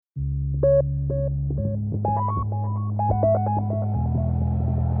First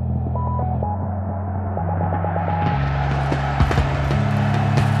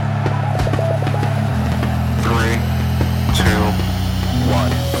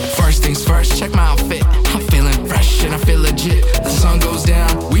things first, check my outfit. I'm feeling fresh and I feel legit. The sun goes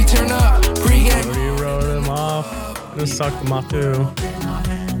down, we turn up. Pre-game. You wrote them off. Just sucked them off too.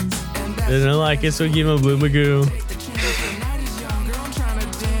 Didn't like it, so give him a blue magoo.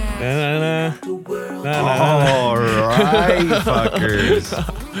 All right, fuckers.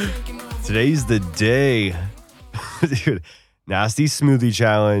 Today's the day. Dude, nasty smoothie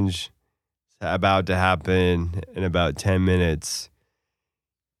challenge about to happen in about 10 minutes.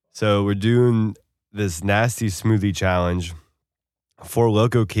 So we're doing this nasty smoothie challenge. Four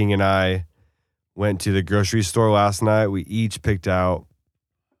Loko King and I went to the grocery store last night. We each picked out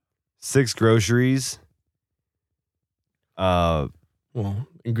 6 groceries. Well,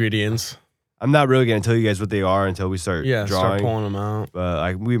 ingredients. I'm not really going to tell you guys what they are until we start drawing. Start pulling them out.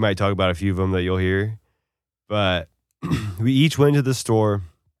 But we might talk about a few of them that you'll hear. But we each went to the store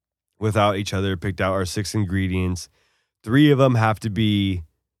without each other, picked out our 6 ingredients. 3 of them have to be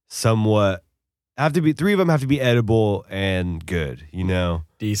edible and good, you know?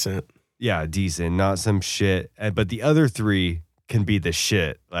 Decent. Yeah, decent, not some shit. But the other 3 can be the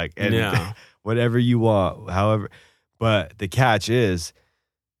shit. Like, and whatever you want, however. But the catch is,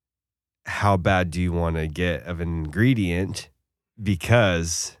 how bad do you want to get of an ingredient?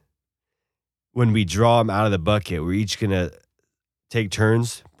 Because when we draw them out of the bucket, we're each going to take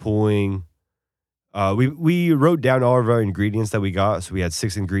turns pulling. We wrote down all of our ingredients that we got. So we had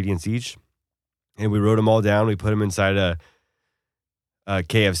 6 ingredients each. And we wrote them all down. We put them inside a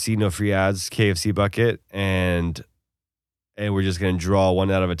KFC, no free ads, KFC bucket. And we're just going to draw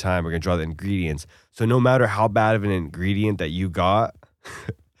one out of a time. We're going to draw the ingredients. So no matter how bad of an ingredient that you got,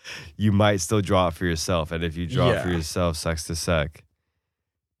 you might still draw it for yourself. And if you draw it for yourself, sucks to suck.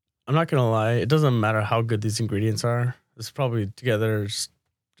 I'm not going to lie. It doesn't matter how good these ingredients are. It's probably together just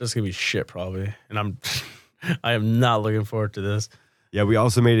going to be shit probably. And I am not looking forward to this. Yeah, we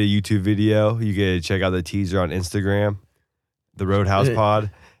also made a YouTube video. You can check out the teaser on Instagram, the Roadhouse Pod.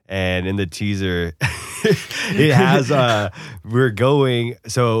 And in the teaser, it has, we're going.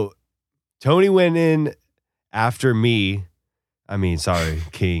 So Tony went in after me.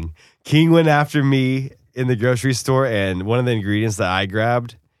 King. King went after me in the grocery store. And one of the ingredients that I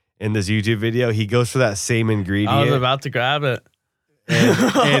grabbed in this YouTube video, he goes for that same ingredient. I was about to grab it.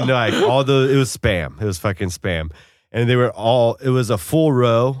 And like it was spam. It was fucking spam. And it was a full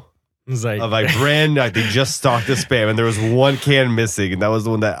row of like brand, like they just stocked the spam, and there was one can missing, and that was the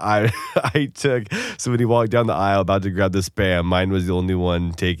one that I took. So when he walked down the aisle about to grab the spam, mine was the only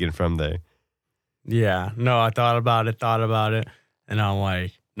one taken from there. Yeah, no, I thought about it, and I'm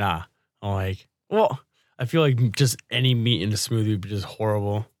like, nah. I'm like, well, I feel like just any meat in a smoothie would be just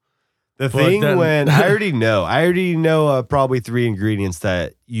horrible. I already know probably 3 ingredients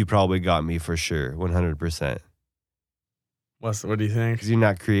that you probably got me for sure, 100%. What do you think? Because you're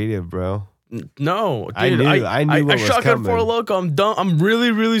not creative, bro. No, dude, I knew what was suck coming. At 4 Loko. I'm dumb. I'm really,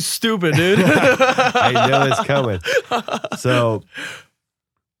 really stupid, dude. I know it's coming. So,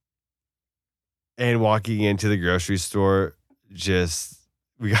 and walking into the grocery store,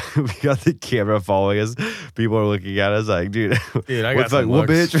 we got the camera following us. People are looking at us like, dude, I got some what,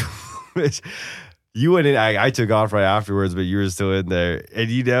 bitch? You went in. I took off right afterwards, but you were still in there, and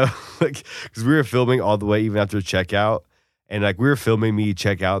like, because we were filming all the way even after checkout. And like we were filming me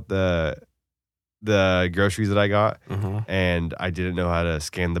check out the groceries that I got, and I didn't know how to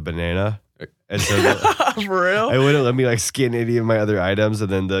scan the banana, and so for real, it wouldn't let me like scan any of my other items.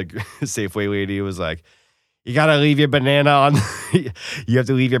 And then the Safeway lady was like, "You gotta leave your banana on. You have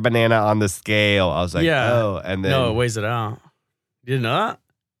to leave your banana on the scale." I was like, "Oh," and then it weighs it out. You didn't know that?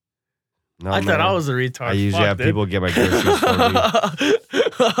 No, I thought I was a retard. I usually have people get my groceries for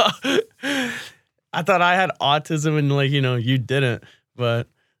me. I thought I had autism and you didn't, but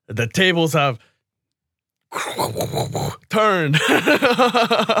the tables have turned.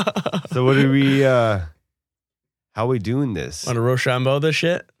 So what do we, how are we doing this? Want to Rochambeau this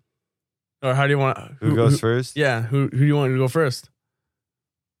shit? Or how do you want? Who goes first? Yeah, who do you want to go first?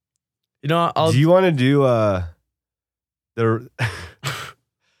 Do you want to do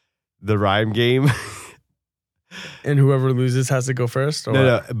the rhyme game? And whoever loses has to go first? Or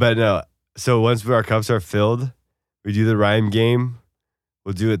No. So once our cups are filled, we do the rhyme game.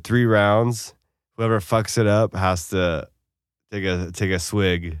 We'll do it 3 rounds. Whoever fucks it up has to take a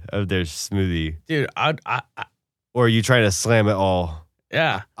swig of their smoothie. Dude, I or are you trying to slam it all?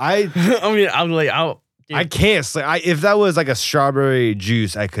 Yeah. I'm I can't slam. If that was like a strawberry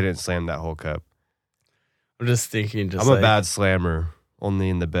juice, I couldn't slam that whole cup. I'm just thinking. I'm a bad slammer. Only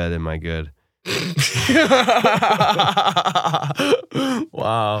in the bed am I good.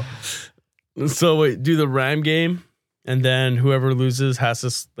 Wow. So wait, do the Ram game, and then whoever loses has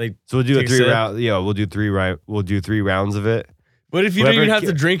to like. So we'll do a take 3 round. Yeah, we'll do 3 We'll do 3 rounds of it. What if you don't even have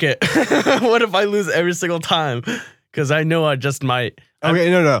to drink it? What if I lose every single time? Because I know I just might. Okay,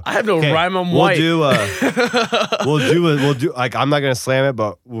 no. I have no rhyme on white. We'll do like I'm not gonna slam it,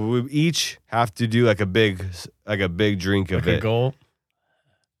 but we each have to do like a big drink of like it. A goal.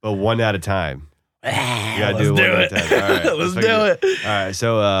 But one at a time. You gotta Let's do do one it. at a time. All right, Let's do it. All right,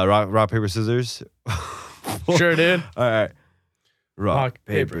 so rock paper scissors. Sure, dude. All right, rock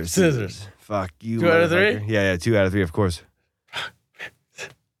paper scissors. Fuck you. 2 out of 3. Yeah, 2 out of 3, of course.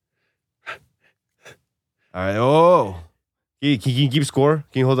 All right. Oh, can you keep score?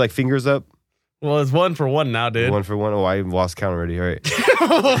 Can you hold like fingers up? Well, it's 1 for 1 now, dude. 1 for 1. Oh, I lost count already. All right.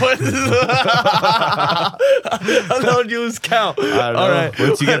 How the hell did you lose count? I don't know. All right.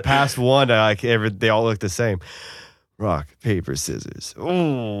 Once you get past 1, they all look the same. Rock, paper, scissors.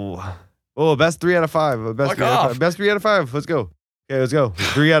 Oh, best 3 out of 5. Best 3 out of 5. Best 3 out of 5. Let's go. Okay, let's go.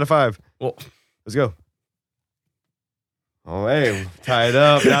 3 out of 5. Well, let's go. Oh, hey, tie it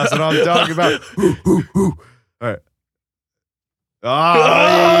up. That's what I'm talking about. All right. Oh,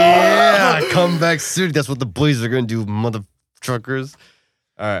 yeah. Comeback suit. That's what the boys are going to do, mother truckers.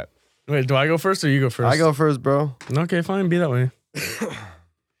 All right. wait, do I go first or you go first? I go first, bro. Okay, fine. Be that way.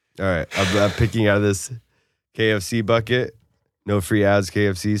 All right. I'm picking out of this KFC bucket. No free ads,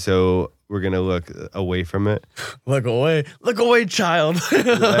 KFC. So we're going to look away from it. Look away. Look away, child.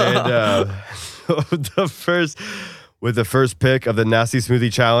 And with the first pick of the Nasty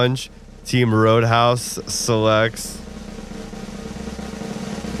Smoothie Challenge, Team Roadhouse selects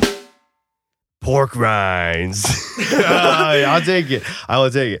pork rinds. I'll take it. I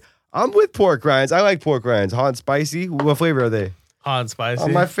will take it. I'm with pork rinds. I like pork rinds. Hot and spicy. What flavor are they? Hot and spicy. Oh,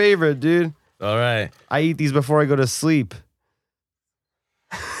 my favorite, dude. All right. I eat these before I go to sleep.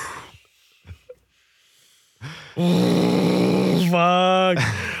 Fuck.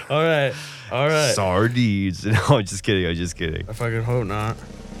 All right. Sardines. No, I'm just kidding. I fucking hope not.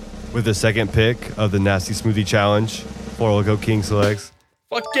 With the second pick of the Nasty Smoothie Challenge, Four Loco King selects.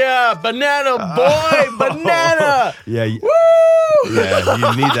 Fuck yeah, banana boy, banana. Yeah. Woo! Yeah,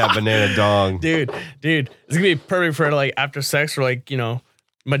 you need that banana dong. Dude, it's gonna be perfect for like after sex or like,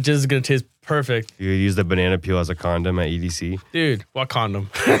 my jizz is gonna taste perfect. You use the banana peel as a condom at EDC. Dude, what condom?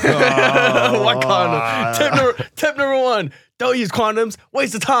 What condom? Tip number 1. Don't use condoms.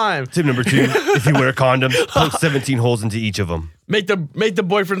 Waste of time. Tip number 2, if you wear a condom, poke 17 holes into each of them. Make the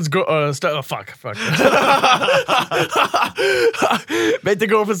boyfriends go. Fuck. Make the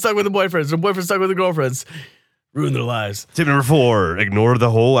girlfriend stuck with the boyfriends. The boyfriend stuck with the girlfriends. Ruin their lives. Tip number 4, ignore the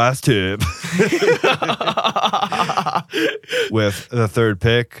whole ass tip. With the third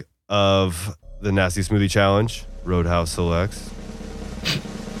pick of the Nasty Smoothie Challenge, Roadhouse selects.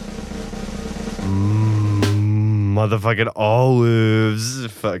 Motherfucking olives.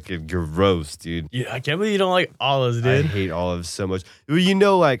 Fucking gross, dude. Yeah, I can't believe you don't like olives, dude. I hate olives so much.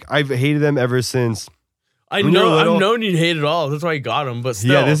 Like, I've hated them ever since. I've known you hated olives. That's why you got them, but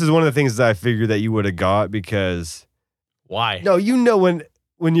still. Yeah, this is one of the things that I figured that you would have got because. Why? No,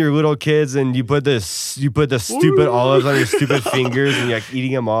 when you're little kids and you put the stupid olives on your stupid fingers and you're like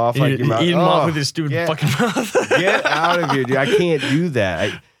eating them off like your mouth. Eating them off with your stupid fucking mouth. Get out of here, dude. I can't do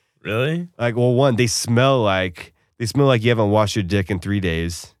that. Really? Like, well, one, they smell like you haven't washed your dick in 3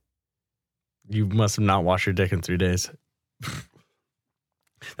 days. You must have not washed your dick in 3 days.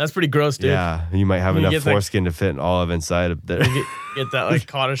 That's pretty gross, dude. Yeah, you might have enough foreskin to fit an olive inside of there. Get that like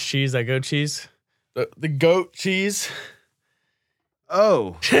cottage cheese, that goat cheese, the goat cheese.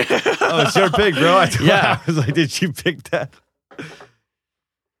 Oh, it's your pick, bro. I was like, did you pick that?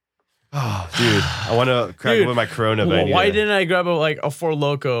 Oh, dude, I want to crack open my Corona. Why didn't I grab a Four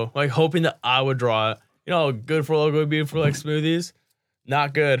Loco, like hoping that I would draw it? You know how good Four Loco would be for like smoothies?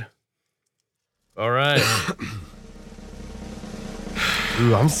 Not good. All right.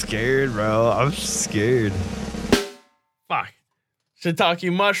 Ooh, I'm scared, bro. I'm scared. Fuck.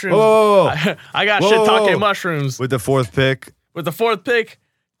 Shiitake mushrooms. Whoa. I got shiitake mushrooms. With the fourth pick,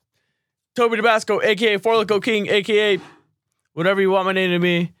 Toby Tabasco, a.k.a. Four Loco King, a.k.a. whatever you want my name to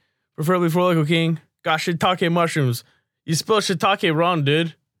be, preferably Four Loco King, got shiitake mushrooms. You spelled shiitake wrong,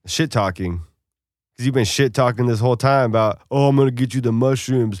 dude. Shit talking. Because you've been shit talking this whole time about, I'm going to get you the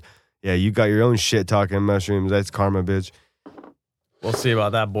mushrooms. Yeah, you got your own shit talking mushrooms. That's karma, bitch. We'll see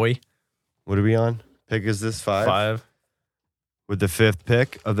about that, boy. What are we on? Pick is this 5? 5. With the 5th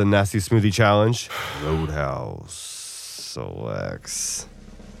pick of the Nasty Smoothie Challenge, Roadhouse selects.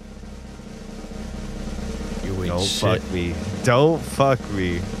 You ain't Don't shit. fuck me. Don't fuck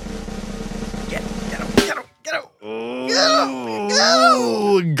me. Get him.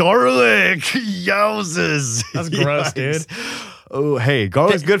 Ooh, garlic. Yowzes. That's gross, dude. Oh, hey,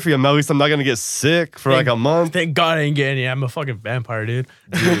 garlic's good for you. At least I'm not going to get sick for like a month. Thank God I ain't getting any. I'm a fucking vampire, dude.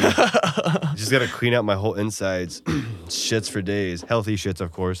 Just got to clean out my whole insides. Shits for days. Healthy shits,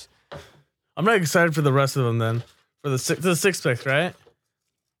 of course. I'm not excited for the rest of them then. For the 6th pick, right?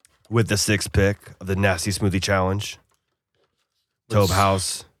 With the 6th pick of the Nasty Smoothie Challenge, Tobe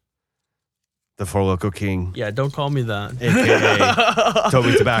House, the Four Loko King, Yeah, don't call me that. a.k.a.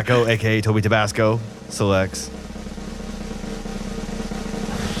 Toby Tobacco, a.k.a. Toby Tabasco, selects.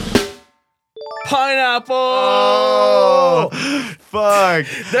 Pineapple! Oh, fuck.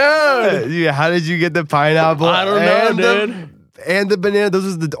 Dude! Yeah, how did you get the pineapple? I don't know, dude. And the banana.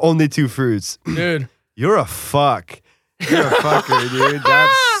 Those are the only 2 fruits. Dude. You're a fuck. You're a fucker, dude.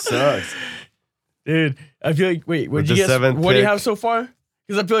 That sucks. Dude, I feel like, wait, what With did you the guess? 7th What do you pick. have so far?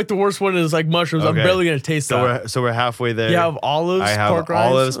 Because I feel like the worst one is like mushrooms. I'm Okay. barely going to taste that. So we're halfway there. You have olives, I have pork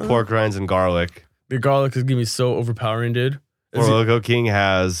rinds? olives, pork rinds, and garlic. The garlic is going to be so overpowering, dude. Four Loko King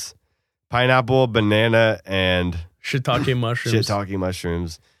has pineapple, banana, and Shiitake mushrooms. shiitake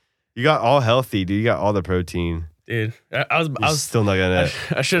mushrooms. You got all healthy, dude. You got all the protein. Dude, I You're was still not gonna.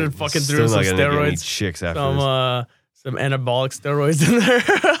 I should have fucking still threw some not gonna get any steroids, chicks after this. some anabolic steroids in there.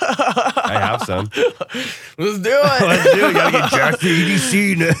 I have some. Let's do it. Let's do it. Gotta get jacked to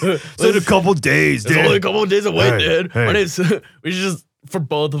EDC. It's in a couple days, It's dude. only a couple of days away, Hey, dude. hey. We should just for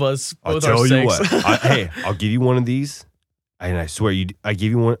both of us. I'll Both tell our you sakes. what. Hey, I'll give you one of these, and I swear I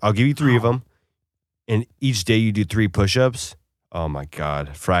give you one. I'll give you 3 of them, and each day you do 3 push-ups. Oh my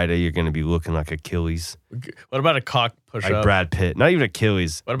God! Friday you're gonna be looking like Achilles, What about a cock push like up? Brad Pitt. Not even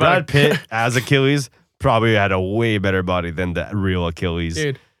Achilles. What about Brad Pitt as Achilles? Probably had a way better body than the real Achilles.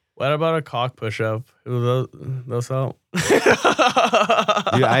 Dude, what about a cock push up? Those help. Dude,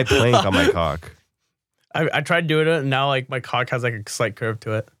 I plank on my cock. I tried doing it, and now like my cock has like a slight curve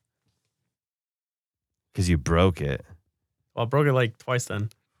to it. Because you broke it. Well, I broke it like twice then.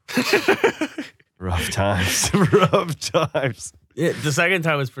 Rough times. Rough times. Yeah, the second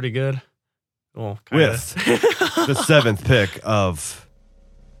time was pretty good. Well, kinda. With the 7th pick of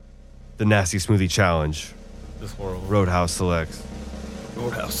the Nasty Smoothie Challenge, this horrible Roadhouse selects.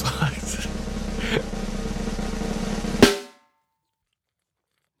 Roadhouse sucks.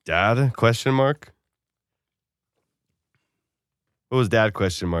 Dad? Question mark? What was Dad?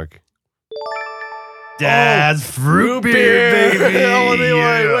 Question mark? Dad's fruit beer, baby. Oh,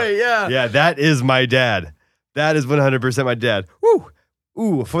 Yeah. wait, yeah. Yeah, that is my dad. That is 100% my dad. Woo!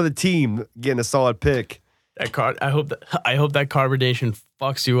 Ooh, for the team, getting a solid pick. That card. I hope that carbonation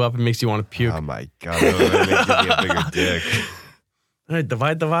fucks you up and makes you want to puke. Oh my God, that makes you be a bigger dick. All right,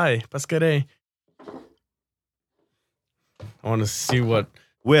 divide. Pasquere. I want to see what.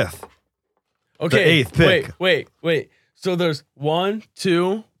 With Okay, 8th pick. Wait. So there's 1,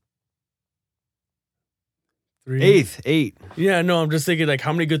 2, 3. 8. Yeah, no, I'm just thinking like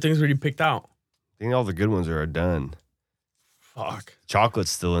how many good things were you picked out? I think all the good ones are done. Fuck.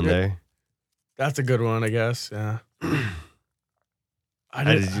 Chocolate's still in there. That's a good one, I guess. Yeah. How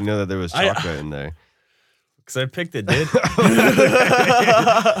did you know that there was chocolate in there? Because I picked it, dude.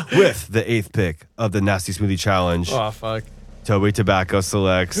 With the 8th pick of the Nasty Smoothie Challenge, Oh, fuck. Toby Tobacco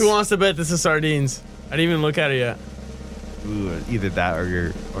selects. Who wants to bet this is sardines? I didn't even look at it yet. Ooh, either that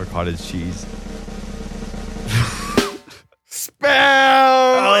or cottage cheese. Spam!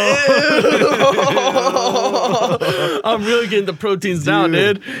 I'm really getting the proteins down,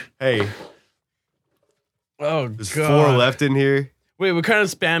 dude. Hey, Oh, there's God. 4 left in here. Wait, what kind of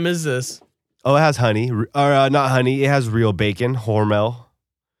spam is this? Oh, it has honey. Or not honey. It has real bacon. Hormel.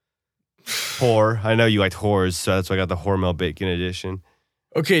 Whore. I know you liked whores, so that's why I got the Hormel bacon edition.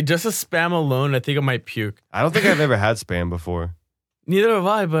 Okay, just a spam alone, I think I might puke. I don't think I've ever had spam before. Neither have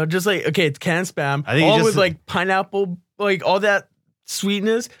I, but just like, okay, it's canned spam. I think all you with just- like pineapple, like all that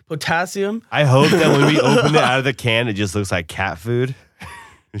sweetness, potassium. I hope that when we open it out of the can, it just looks like cat food.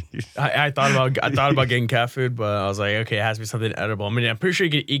 I thought about getting cat food, but I was like, okay, it has to be something edible. I mean, I'm pretty sure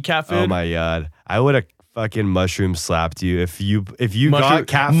you can eat cat food. Oh my God. I would have fucking mushroom slapped you if you Mushroom- got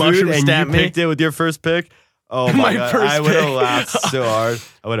cat food mushroom and you stamp me? picked it with your first pick. Oh my My God. first I would have pick. laughed so hard.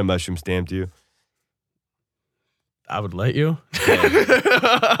 I would have mushroom stamped you. I would let you. All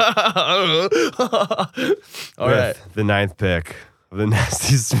With right. the 9th pick of the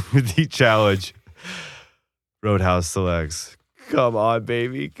Nasty Smoothie Challenge, Roadhouse selects. Come on,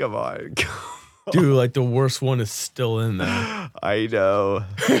 baby. Come on. Dude, like the worst one is still in there. I know.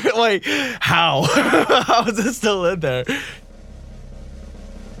 Like, how? How is it still in there?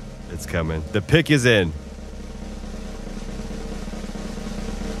 It's coming. The pick is in.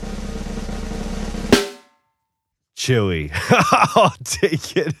 Chili. I'll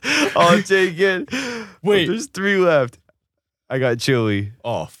take it. I'll take it. Wait. There's 3 left. I got chili.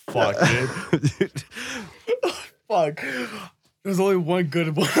 Oh, fuck, dude. Fuck. There's only one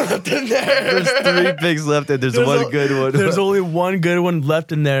good one left in there. There's 3 picks left and there's one good one. There's only one good one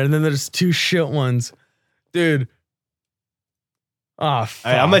left in there, and then there's 2 shit ones. Dude. Ah,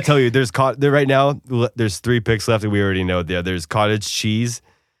 fuck. I'm going to tell you, there right now, there's 3 picks left and we already know there's cottage cheese,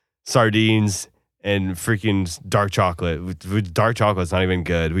 sardines, and freaking dark chocolate. Dark chocolate's not even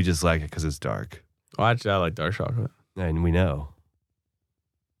good. We just like it because it's dark. Oh, actually, I like dark chocolate. And we know.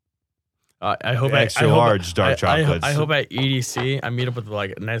 I hope extra large dark chocolates. I hope at EDC I meet up with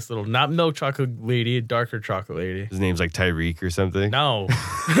like a nice little, not milk chocolate lady, darker chocolate lady. His name's like Tyreek or something. No.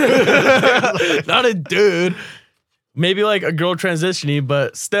 Not a dude. Maybe like a girl transitioning,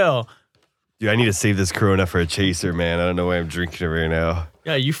 but still. Dude, I need to save this Corona for a chaser, man. I don't know why I'm drinking it right now.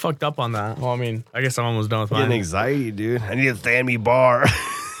 Yeah, you fucked up on that. Well, I mean, I guess I'm almost done with I'm getting mine. anxiety, dude. I need a Thanmy bar.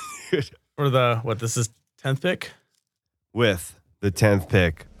 For this is 10th pick? With the 10th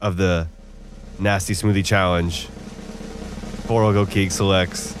pick of the Nasty Smoothie Challenge, Four Cake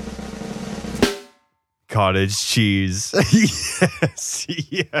selects cottage cheese.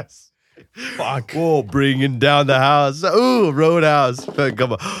 Yes. Fuck. Whoa, bringing down the house. Ooh, Roadhouse.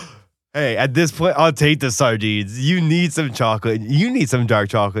 Come on. Hey, at this point, I'll take the sardines. You need some chocolate. You need some dark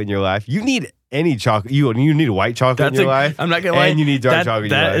chocolate in your life. You need any chocolate. You need white chocolate in your life. I'm not gonna lie. And you need dark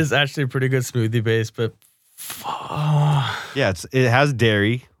chocolate in your life. That is actually a pretty good smoothie base, but yeah, it has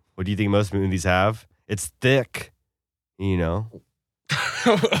dairy. What do you think most smoothies have? It's thick, you know.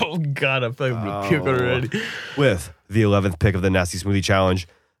 Oh God, I feel like I'm gonna puke already. With the 11th pick of the Nasty Smoothie Challenge,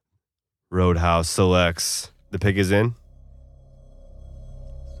 Roadhouse selects. The pick is in.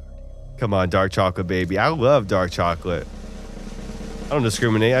 Come on, dark chocolate, baby. I love dark chocolate. I don't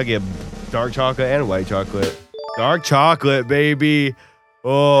discriminate. I get dark chocolate and white chocolate. Dark chocolate, baby.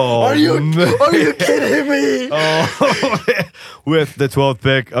 Oh, Are you kidding me? Oh, with the 12th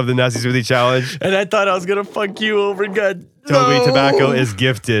pick of the Nasty Smoothie Challenge. And I thought I was gonna fuck you over. God, Toby Tobacco is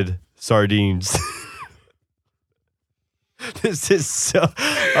gifted sardines. This is so.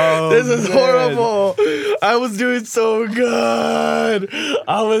 Oh, this is man. horrible. I was doing so good.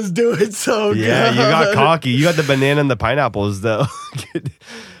 Yeah, you got cocky. You got the banana and the pineapples, though.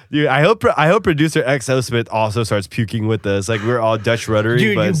 Dude, I hope producer XO Smith also starts puking with us. Like we're all Dutch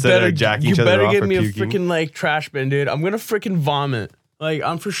ruddering, but instead of jacking each other off, you better give me puking. a freaking like trash bin, dude. I'm gonna freaking vomit. Like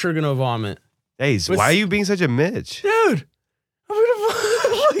I'm for sure gonna vomit. Hey, why are you being such a Mitch? Dude, I'm gonna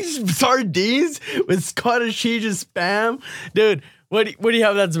sardines with cottage cheese and spam, dude. What do you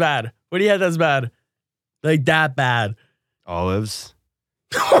have that's bad? What do you have that's bad? Like that bad? Olives.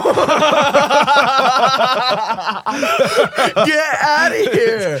 Get out of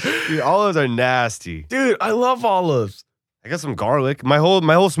here, Dude, olives are nasty. dude. I love olives. I got some garlic. My whole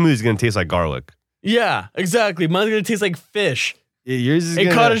smoothie is gonna taste like garlic. Yeah, exactly. Mine's gonna taste like fish Yeah, yours is and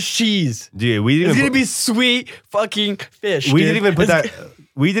gonna, cottage cheese. Dude, we didn't It's even gonna be sweet fucking fish. we dude. didn't even put It's- that.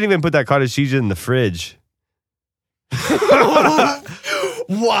 We didn't even put that cottage cheese in the fridge.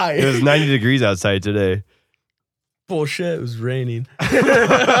 Why? It was 90 degrees outside today. Bullshit. It was raining.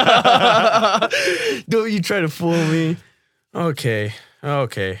 Don't you try to fool me. Okay. All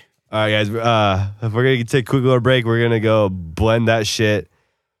right, guys. If we're gonna take a quick little break, we're gonna go blend that shit.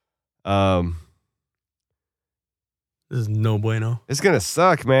 This is no bueno. It's gonna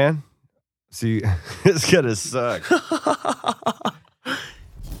suck, man. See, it's gonna suck.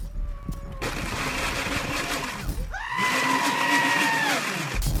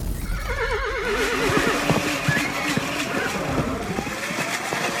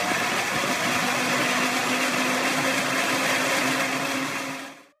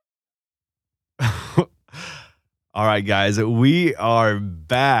 All right, guys, we are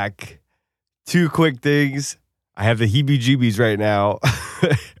back. 2 quick things. I have the heebie-jeebies right now.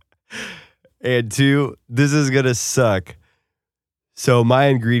 And 2, this is going to suck. So my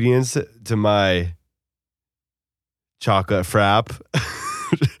ingredients to my chocolate frap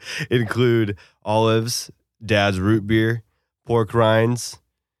include olives, Dad's root beer, pork rinds,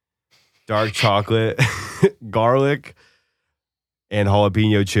 dark chocolate, garlic, and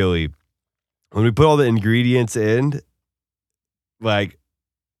jalapeno chili. When we put all the ingredients in, like,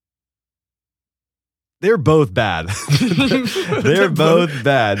 they're both bad. They're both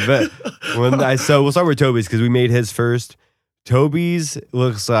bad. But we'll start with Toby's because we made his first. Toby's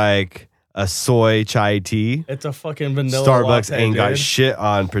looks like a soy chai tea. It's a fucking vanilla Starbucks latte, ain't got dude. shit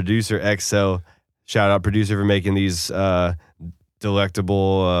on producer XO. Shout out producer for making these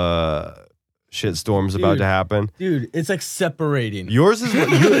delectable shit storms about Dude. to happen. Dude, it's like separating. Yours is what,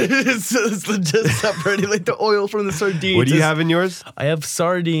 it's legit separating like the oil from the sardines. what do you have in yours? I have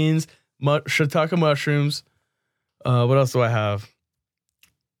sardines, shiitake mushrooms. What else do I have?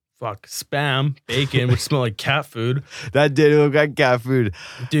 Fuck, Spam, bacon, which smell like cat food. That did look like cat food.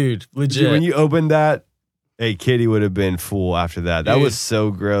 Dude, legit. When you opened that, hey, Kitty would have been full after that. That Dude. was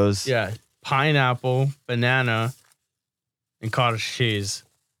so gross. Yeah, pineapple, banana, and cottage cheese.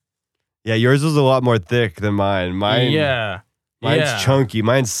 Yeah, yours was a lot more thick than mine. Mine's Yeah. chunky.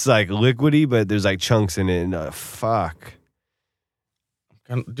 Mine's like liquidy, but there's like chunks in it. And fuck.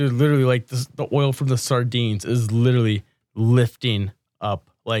 Dude, literally, like the oil from the sardines is literally lifting up,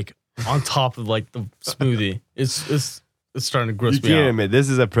 like on top of like the smoothie. It's starting to gross You me can't out. admit this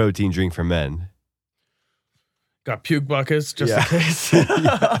is a protein drink for men. Got puke buckets just Yeah. in case.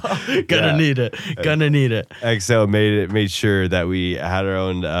 Yeah. Gonna need it. Gonna need it. XO made sure that we had our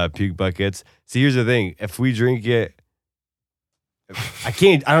own puke buckets. See, here's the thing: if we drink it, I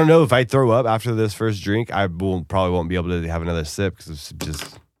don't know if I throw up after this first drink. I probably won't be able to have another sip because it's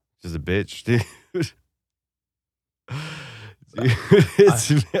just a bitch, dude.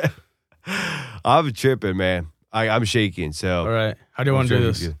 I'm tripping, man. I'm shaking. So, All right. How do you I'm want to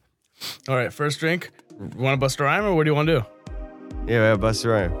do shaking this? too. All right. First drink. You want to bust a rhyme or what do you want to do? Yeah, bust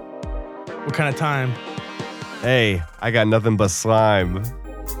around. What kind of time? Hey, I got nothing but slime.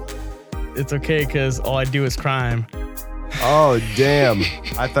 It's okay because all I do is crime. Oh, damn.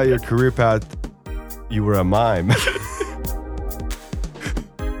 I thought your career path, you were a mime.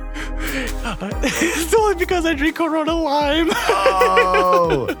 It's only because I drink Corona Lime.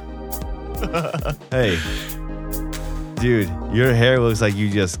 Oh. Hey. Dude, your hair looks like you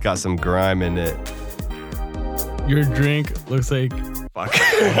just got some grime in it. Your drink looks like fuck.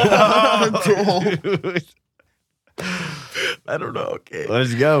 I don't know. Okay.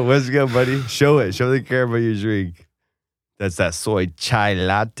 Let's go, buddy. Show it. Show the camera your drink. That's that soy chai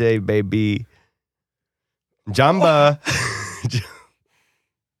latte, baby. Jamba.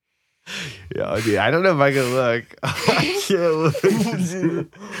 Yo, dude, I don't know if I can look. I can't look. Dude.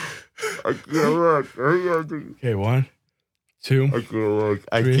 I can't look. Okay, 1, 2. I can't look.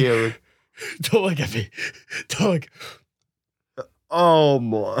 I Three. can't look. Don't look at me. Don't look. Oh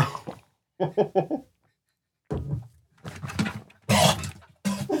my.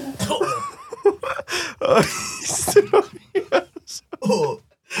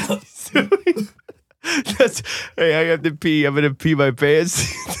 That's, hey, I have to pee. I'm gonna pee my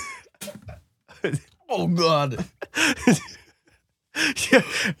pants. Oh God. Yeah.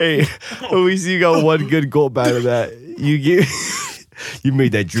 Hey, at least you got one good gulp out of that. You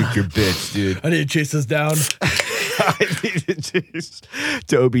made that drink your bitch, dude. I need to chase this down. I need to chase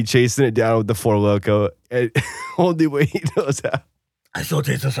Toby chasing it down with the Four Loko, and only way he knows how. I still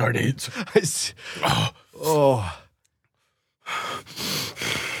taste the sardines. Oh.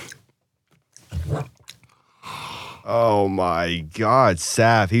 Oh my God,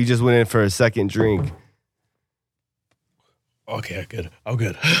 Saf. He just went in for a second drink. Okay, good. I'm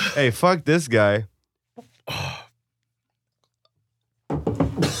good. Hey, fuck this guy.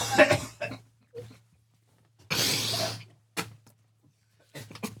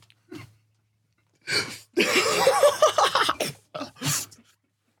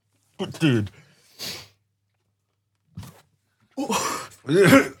 Dude.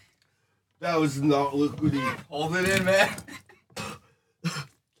 That was not liquidy. Hold it in, man.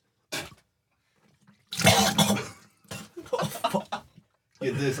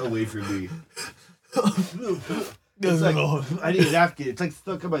 Get this away from me. It's like, I need a napkin. It's like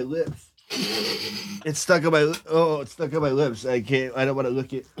stuck on my lips. It's stuck on my lips. I don't want to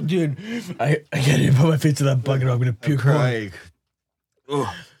look it. Dude, I can't even put my face in that bucket or I'm gonna puke. Crying.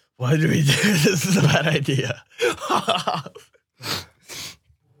 Oh. Why do we do this? This is a bad idea.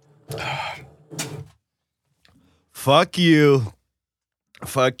 Fuck you.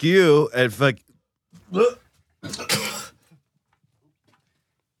 Fuck you. And fuck. Do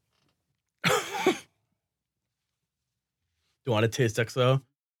you want to taste XO?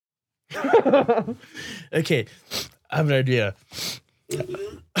 Okay, I have an idea.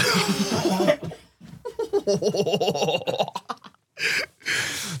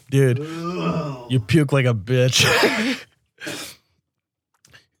 Dude, you puke like a bitch.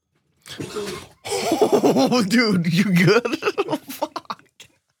 Oh, dude, you good? Fuck.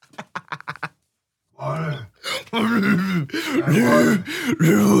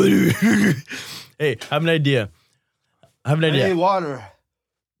 Hey, I have an idea. Hey, water.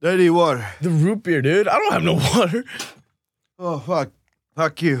 I need water. The root beer, dude. I don't have no water. Oh, fuck.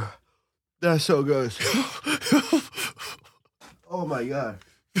 Fuck you. That's so gross. Oh, my God.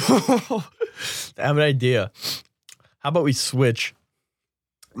 I have an idea. How about we switch?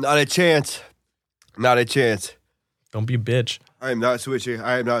 Not a chance. Not a chance. Don't be a bitch. I am not switching.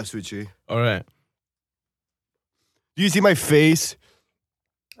 I am not switching. All right. Do you see my face?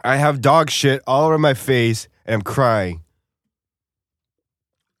 I have dog shit all over my face, and I'm crying.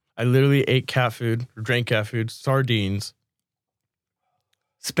 I literally ate cat food, or drank cat food, sardines,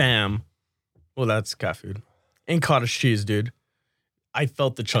 Spam. Well, that's cat food. And cottage cheese, dude. I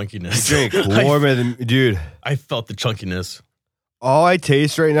felt the chunkiness. You drink warmer than... Dude. I felt the chunkiness. All I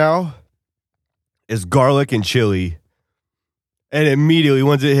taste right now is garlic and chili. And immediately,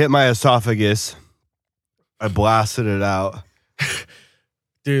 once it hit my esophagus, I blasted it out.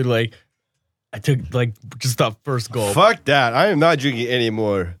 Dude, like, I took, like, just that first gulp. Fuck that. I am not drinking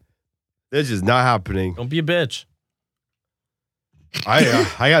anymore. This is not happening. Don't be a bitch. I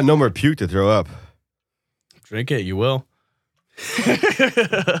got no more puke to throw up. Drink it, you will.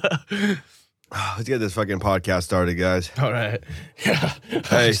 Let's get this fucking podcast started, guys. All right. Yeah.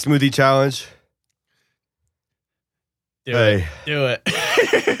 Hey, smoothie challenge. Do Hey. it. Do it.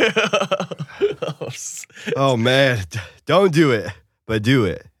 Oh, man. Don't do it, but do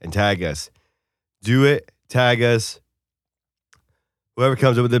it and tag us. Do it, tag us. Whoever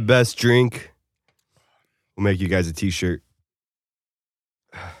comes up with the best drink, we'll make you guys a t-shirt.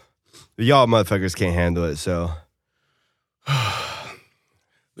 But y'all motherfuckers can't handle it, so.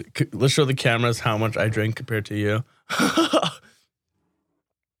 Let's show the cameras how much I drink compared to you. I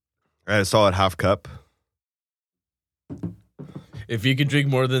had a solid half cup. If you could drink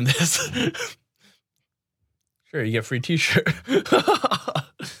more than this, sure, you get a free t-shirt.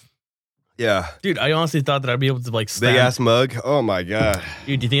 Yeah. Dude, I honestly thought that I'd be able to like slam. Big ass mug. Oh my God.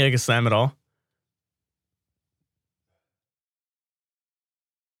 Dude, do you think I could slam it all?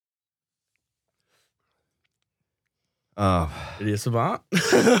 Oh. Idiot Savant?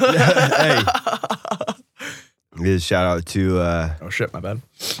 Hey. Give a shout out to Oh shit, my bad.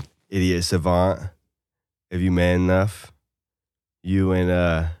 Idiot Savant. If you man enough, you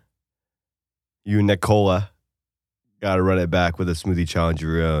and Nicola gotta run it back with a smoothie challenge of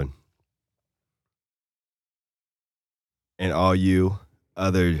your own. And all you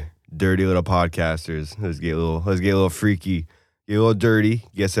other dirty little podcasters, let's get a little freaky, get a little dirty,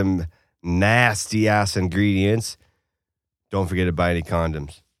 get some nasty ass ingredients. Don't forget to buy any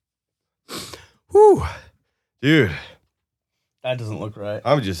condoms. Whew. Dude. That doesn't look right.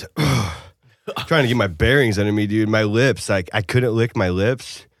 I'm just trying to get my bearings under me, dude. My lips, like I couldn't lick my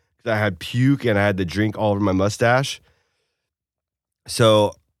lips because I had puke and I had the drink all over my mustache.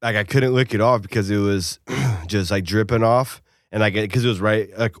 So like I couldn't lick it off because it was just like dripping off. And like, because it was right,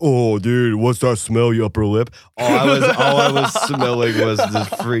 like, oh, dude, what's that smell? Your upper lip? All I was smelling was this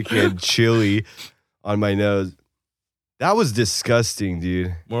freaking chili on my nose. That was disgusting,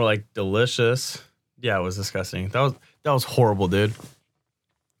 dude. More like delicious. Yeah, it was disgusting. That was horrible, dude.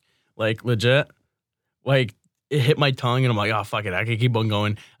 Like legit. Like it hit my tongue and I'm like, oh fuck it, I can keep on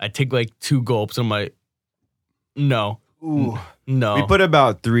going. I take like 2 gulps and I'm like, no. Ooh. No. We put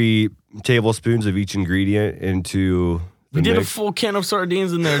about 3 tablespoons of each ingredient into We the did a mix. full can of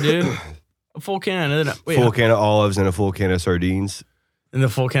sardines in there, dude. A full can. And then, Full can of olives and a full can of sardines. And the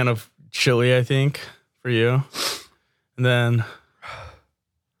full can of chili, I think, for you. And then,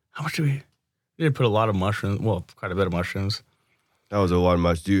 how much did we did put a lot of mushrooms. Well, quite a bit of mushrooms. That was a lot of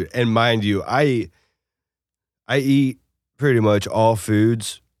much, dude. And mind you, I eat pretty much all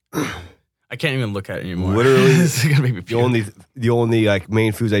foods. I can't even look at it anymore. Literally, This is gonna make me puke. the only like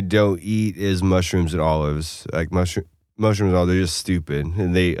main foods I don't eat is mushrooms and olives. Like mushrooms, all they're just stupid.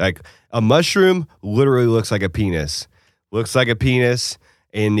 And they like a mushroom literally looks like a penis. Looks like a penis,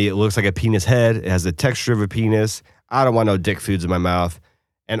 and it looks like a penis head. It has the texture of a penis. I don't want no dick foods in my mouth.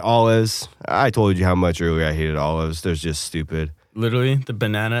 And olives, I told you how much earlier I hated olives. They're just stupid. Literally, the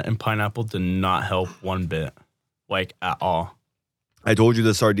banana and pineapple did not help one bit, like at all. I told you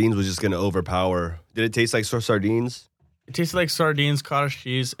the sardines was just going to overpower. Did it taste like sardines? It tasted like sardines, cottage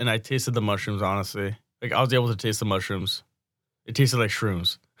cheese, and I tasted the mushrooms, honestly. Like, I was able to taste the mushrooms. It tasted like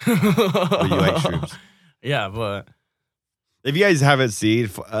shrooms. Or you like shrooms? Yeah, but... If you guys haven't seen,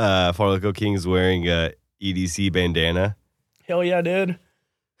 Farloco King's wearing a EDC bandana. Hell yeah, dude.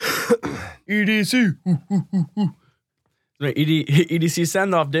 EDC. EDC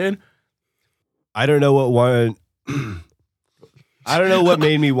send-off, dude. I don't know what one... I don't know what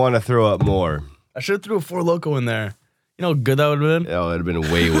made me want to throw up more. I should have threw a Four Loko in there. You know how good that would have been? Oh, it would have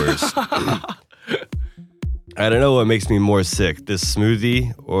been way worse. I don't know what makes me more sick, this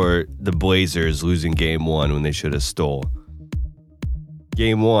smoothie or the Blazers losing game 1 when they should have stole.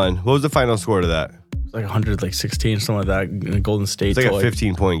 Game 1. What was the final score to that? It's like 116, something like that. Golden State. It's like a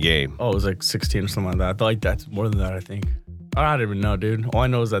 15-point game. Oh, it was like 16 or something like that. I thought like that's more than that, I think. I don't even know, dude. All I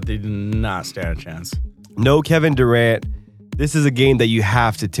know is that they did not stand a chance. No Kevin Durant. This is a game that you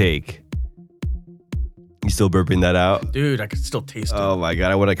have to take. You still burping that out? Dude, I can still taste it. Oh my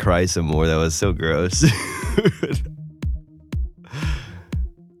God, I want to cry some more. That was so gross.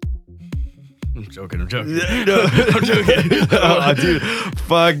 I'm joking. No. I'm joking. Oh, dude,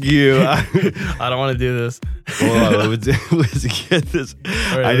 fuck you. I don't want to do this. Hold on, let's get this.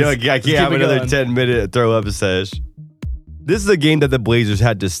 Right, I know I can't have another 10-minute throw up sesh. This is a game that the Blazers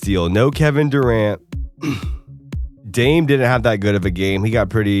had to steal. No Kevin Durant. Dame didn't have that good of a game. He got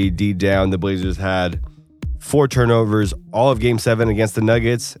pretty deep down. The Blazers had 4 turnovers all of Game 7 against the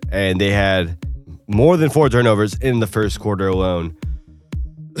Nuggets, and they had more than 4 turnovers in the first quarter alone.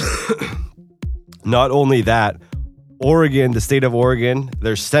 Not only that, Oregon, the state of Oregon,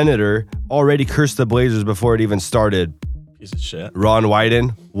 their senator already cursed the Blazers before it even started. Piece of shit. Ron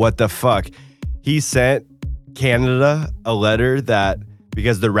Wyden, what the fuck? He sent Canada a letter that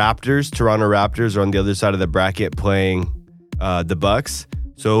because the Toronto Raptors are on the other side of the bracket playing the Bucks.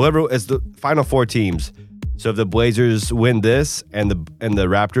 So whoever is the final 4 teams. So if the Blazers win this and the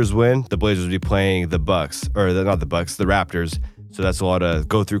Raptors win, the Blazers will be playing the Bucks, or not the Bucks, the Raptors. So that's a lot of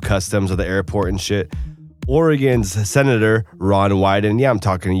go through customs of the airport and shit. Oregon's Senator Ron Wyden, yeah, I'm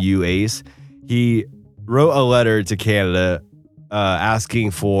talking to you, Ace. He wrote a letter to Canada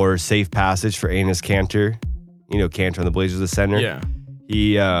asking for safe passage for Enes Kanter. You know, Kanter on the Blazers, the center. Yeah.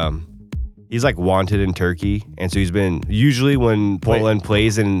 He's like wanted in Turkey, and so he's been usually when Portland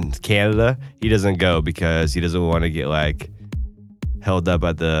plays in Canada, he doesn't go because he doesn't want to get like held up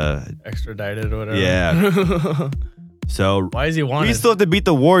at the extradited or whatever. Yeah. So why is he wanted? We still have to beat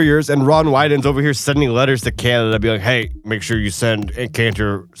the Warriors, and Ron Wyden's over here sending letters to Canada, be like, "Hey, make sure you send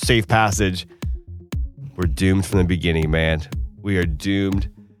Kanter safe passage." We're doomed from the beginning, man. We are doomed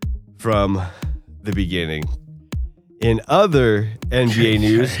from the beginning. In other NBA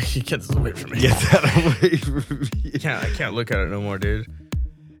news, get this away from me. Get that away from me. I can't look at it no more, dude.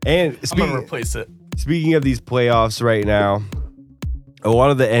 And I'm gonna replace it. Speaking of these playoffs right now, a lot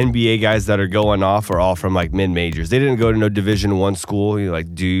of the NBA guys that are going off are all from like mid-majors. They didn't go to no Division I school, you know,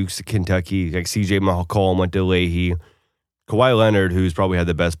 like Duke, Kentucky, like CJ McCollum went to Leahy. Kawhi Leonard, who's probably had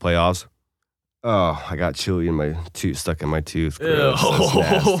the best playoffs. Oh, I got chili in my tooth, stuck in my tooth. Gross. That's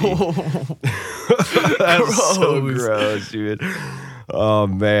nasty. That's gross. So gross, dude. Oh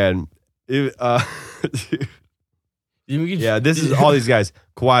man. Yeah, this is all these guys.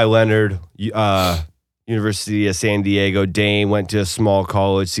 Kawhi Leonard, University of San Diego. Dame went to a small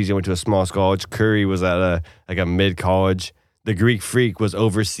college. CJ went to a small college. Curry was at a mid college. The Greek Freak was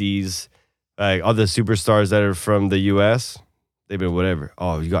overseas. Like all the superstars that are from the U.S., they've been whatever.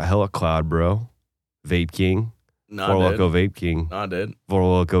 Oh, you got hella cloud, bro. Vape King. Nah, Four Loco Vape King. Nah, dude. Four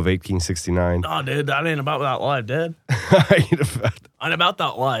Loco Vape King 69. Nah, dude. That ain't about that life, dude. Ain't about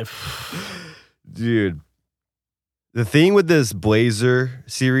that life. Dude. The thing with this Blazer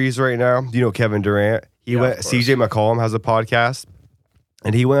series right now, you know Kevin Durant? CJ McCollum has a podcast.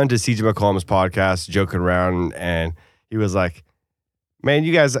 And he went on to CJ McCollum's podcast joking around, and he was like, man,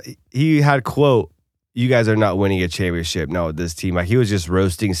 you guys, he had quote, you guys are not winning a championship now with this team. Like he was just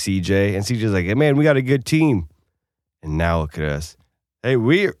roasting CJ, and CJ's like, hey, man, we got a good team. And now look at us. Hey,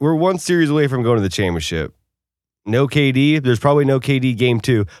 we're one series away from going to the championship. No KD. There's probably no KD game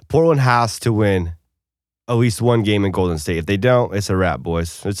 2. Portland has to win at least one game in Golden State. If they don't, it's a wrap,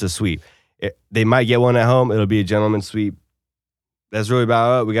 boys. It's a sweep. They might get one at home. It'll be a gentleman's sweep. That's really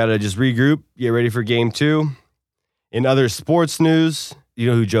about it. We got to just regroup, get ready for game 2. In other sports news, you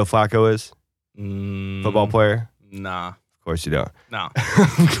know who Joe Flacco is? Football player? Nah. Of course you don't. No.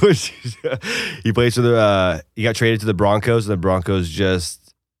 Of course you don't. He plays for the. He got traded to the Broncos, and the Broncos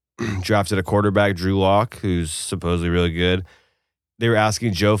just drafted a quarterback, Drew Lock, who's supposedly really good. They were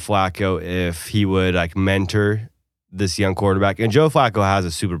asking Joe Flacco if he would like mentor this young quarterback, and Joe Flacco has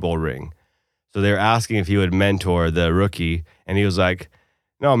a Super Bowl ring, so they were asking if he would mentor the rookie, and he was like,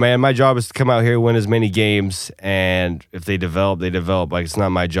 no, man, my job is to come out here, win as many games, and if they develop, they develop. Like, it's not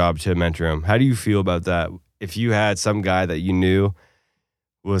my job to mentor them. How do you feel about that? If you had some guy that you knew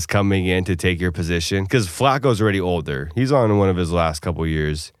was coming in to take your position, because Flacco's already older. He's on one of his last couple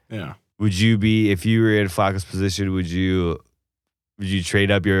years. Yeah. Would you be, if you were in Flacco's position, would you trade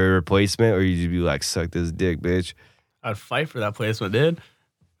up your replacement, or would you be like, suck this dick, bitch? I'd fight for that placement, dude.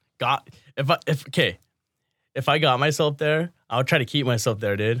 If I got myself there, I would try to keep myself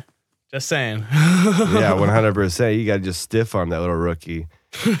there, dude. Just saying. Yeah, 100%. You got to just stiff on that little rookie.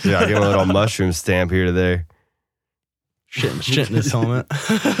 Yeah, give him a little mushroom stamp here to there. Shit in his helmet.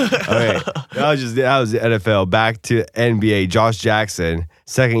 All right. That was the NFL. Back to NBA. Josh Jackson,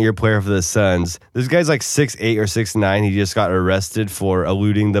 second-year player for the Suns. This guy's like 6'8" or 6'9". He just got arrested for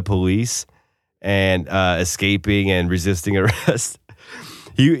eluding the police and escaping and resisting arrest.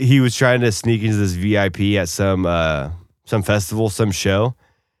 He was trying to sneak into this VIP at some festival, some show,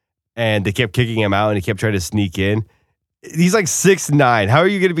 and they kept kicking him out, and he kept trying to sneak in. He's like 6'9". How are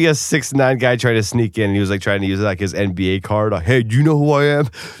you going to be a 6'9" guy trying to sneak in? And he was like trying to use like his NBA card. Like, hey, do you know who I am?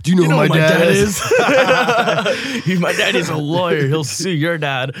 Do you know who my dad is? My dad is a lawyer. He'll sue your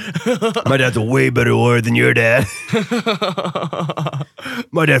dad. My dad's a way better lawyer than your dad.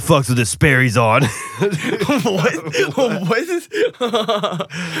 My dad fucks with the Sperry's on. What is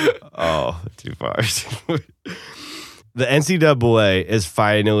Oh, too far. The NCAA is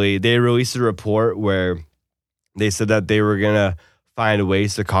finally, they released a report where they said that they were going to find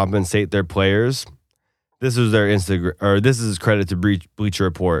ways to compensate their players. This was their Instagram, or this is credit to Bleacher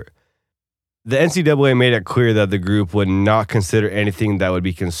Report. The NCAA made it clear that the group would not consider anything that would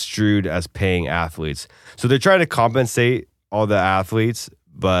be construed as paying athletes. So they're trying to compensate all the athletes,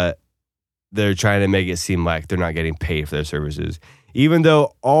 but they're trying to make it seem like they're not getting paid for their services. Even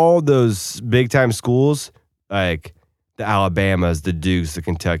though all those big-time schools, like the Alabamas, the Dukes, the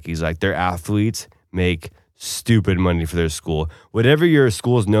Kentuckys, like their athletes make stupid money for their school. Whatever your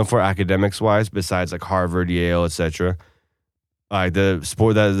school is known for academics-wise, besides like Harvard, Yale, etc., like the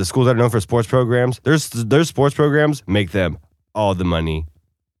schools that are known for sports programs, their sports programs make them all the money.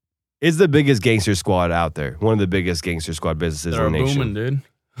 It's the biggest gangster squad out there. One of the biggest gangster squad businesses in the nation. Booming,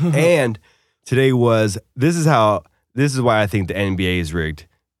 dude. And today this is why I think the NBA is rigged.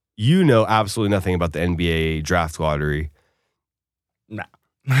 You know absolutely nothing about the NBA draft lottery. Nah.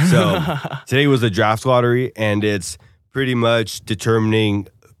 So today was the draft lottery, and it's pretty much determining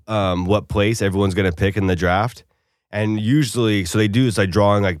what place everyone's going to pick in the draft. And usually, so they do, it's like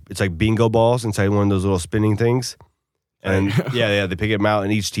drawing, like it's like bingo balls inside one of those little spinning things. And yeah, they pick them out,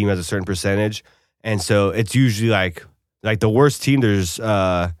 and each team has a certain percentage. And so it's usually like the worst team, there's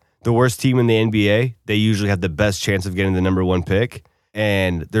the worst team in the NBA, they usually have the best chance of getting the number one pick.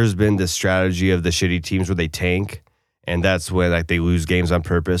 And there's been this strategy of the shitty teams where they tank. And that's when like they lose games on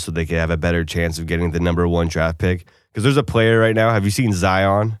purpose so they can have a better chance of getting the number one draft pick. Because there's a player right now. Have you seen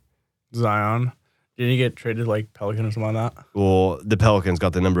Zion? Zion? Didn't he get traded like Pelican or something like that? Well, the Pelicans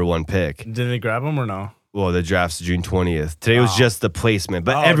got the number one pick. Didn't they grab him or no? Well, the draft's June 20th. Today was just the placement.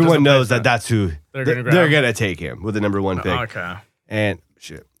 But everyone knows that that's who they're going to take him with the number one pick. Okay. And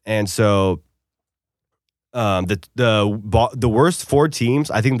shit. And so the worst four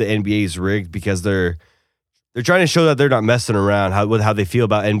teams, I think the NBA is rigged because they're trying to show that they're not messing around with how they feel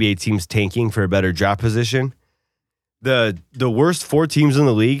about NBA teams tanking for a better draft position. The worst four teams in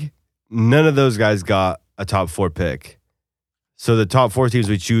the league, none of those guys got a top four pick. So the top four teams,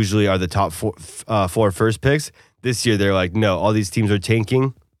 which usually are the top four first picks, this year they're like, no, all these teams are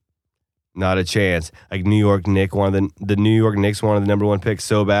tanking. Not a chance. Like New York Knicks wanted the New York Knicks wanted the number one pick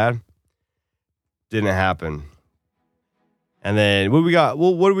so bad. Didn't happen. And then what we got?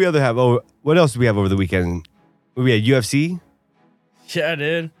 Well, what do we other have? Oh, what else do we have over the weekend? We had UFC. Yeah,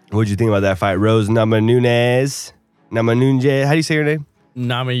 dude. What'd you think about that fight? Rose Namajunas. How do you say her name?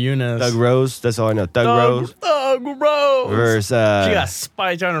 Namajunas. Thug Rose. That's all I know. Thug Rose. Thug Rose. Versus she got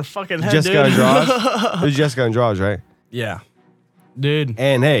spiked on her fucking head, Jessica dude. Andrade. It was Jessica Andrade, right? Yeah. Dude.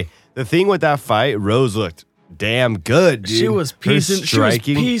 And hey, the thing with that fight, Rose looked damn good, dude. She was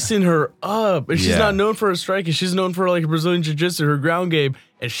piecing her up. And she's not known for her striking. She's known for like Brazilian Jiu-Jitsu, her ground game.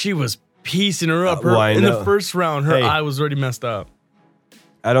 And she was piecing her up. In the first round, her eye was already messed up.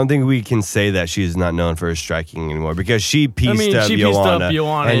 I don't think we can say that she's not known for her striking anymore because she pieced up Joanna.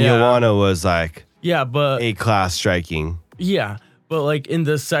 And Joanna was like A-class striking. Yeah. But like in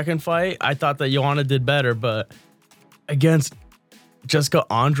the second fight, I thought that Joanna did better. But against Jessica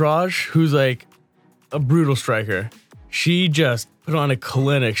Andrade, who's like a brutal striker, she just put on a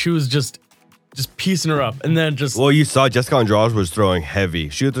clinic. She was just piecing her up. And then Well, you saw Jessica Andrade was throwing heavy.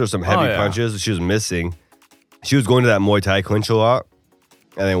 She would throw some heavy punches. She was missing. She was going to that Muay Thai clinch a lot.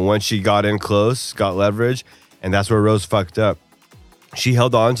 And then once she got in close, got leverage, and that's where Rose fucked up. She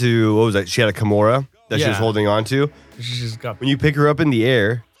held on to, what was that? She had a Kimura that she was holding on to. When you pick her up in the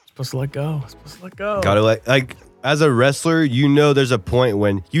air, supposed to let go. Gotta like as a wrestler, you know there's a point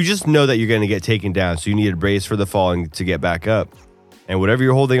when you just know that you're gonna get taken down. So you need to brace for the fall and to get back up. And whatever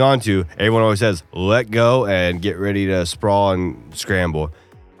you're holding on to, everyone always says, let go and get ready to sprawl and scramble.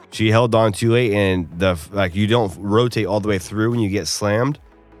 She held on too late, and you don't rotate all the way through when you get slammed.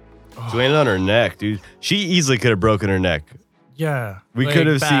 She landed on her neck, dude. She easily could have broken her neck. Yeah. We like, could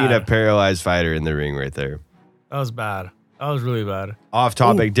have seen a bad. paralyzed fighter in the ring right there. That was bad. That was really bad. Off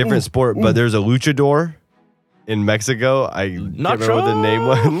topic, different sport, but there's a luchador in Mexico. I can't remember what the name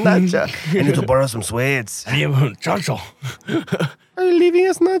was. Nacho. I need to borrow some sweats. Chancho. Are you leaving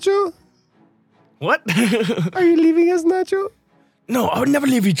us, Nacho? What? Are you leaving us, Nacho? No, I would never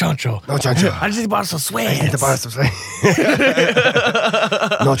leave you, Chancho. No, Chancho. I just need to borrow some sweats. I need to borrow some sweats.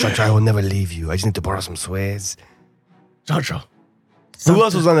 No, Chancho, I will never leave you. I just need to borrow some sweats. Chancho. Who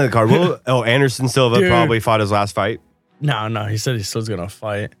else was on the card? Anderson Silva Dude. probably fought his last fight. No, he said he still's gonna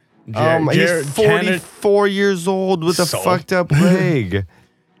fight. He's 44 years old with a So? fucked up leg.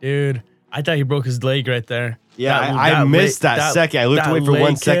 Dude, I thought he broke his leg right there. Yeah, That- I that missed leg- that second. I looked that away for leg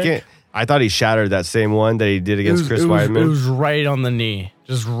 1 kick, second. I thought he shattered that same one that he did against Chris It Weidman. was right on the knee.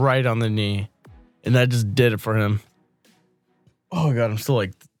 Just right on the knee. And that just did it for him. Oh, God. I'm still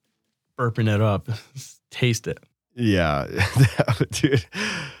like burping it up. Taste it. Yeah, dude.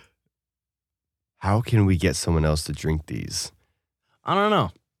 How can we get someone else to drink these? I don't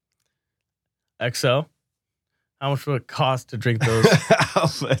know. XO? How much would it cost to drink those? How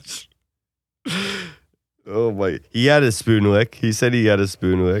much? Oh my! He had a spoon lick. He said he had a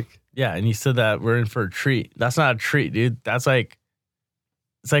spoon lick. Yeah, and he said that we're in for a treat. That's not a treat, dude. That's like,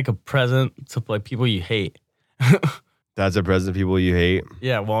 it's like a present to like people you hate. That's a present people you hate.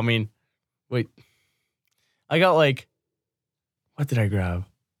 Yeah, well, I mean, wait. I got like, what did I grab?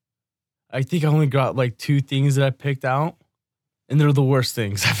 I think I only got like 2 things that I picked out, and they're the worst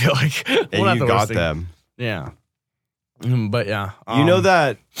things, I feel like. And Well, not you the got worst thing. them. Yeah. But yeah. You know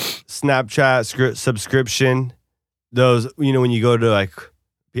that Snapchat subscription? Those, you know, when you go to like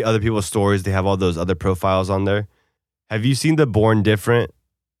the other people's stories, they have all those other profiles on there. Have you seen the Born Different?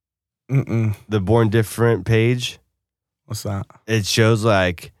 Mm-mm. The Born Different page? What's that? It shows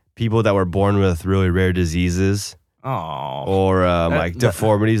like people that were born with really rare diseases Oh. or like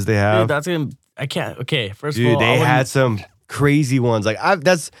deformities they have. Dude, that's gonna. I can't. Okay, first Dude, of all, they I wouldn't- had some crazy ones. Like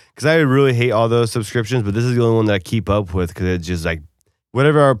that's because I really hate all those subscriptions, but this is the only one that I keep up with because it's just like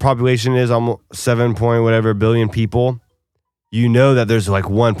whatever our population is, almost 7 point whatever billion people. You know that there's like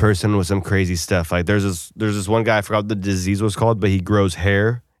one person with some crazy stuff. Like there's this one guy, I forgot what the disease was called, but he grows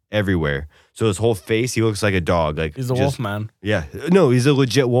hair everywhere. So his whole face, he looks like a dog. Like He's a wolf man. Yeah, no, he's a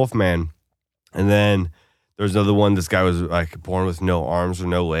legit wolf man. And then there's another one. This guy was like born with no arms or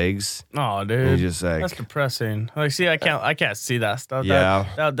no legs. Oh, And dude, he's just like, that's depressing. Like, see, I can't see that stuff. Yeah.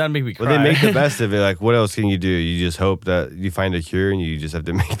 That'd make me cry. well, they make the best of it. Like, what else can you do? You just hope that you find a cure, and you just have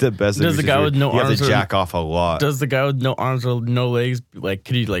to make the best of it. Does the guy with no you have arms to or- jack off a lot. Does the guy with no arms or no legs like?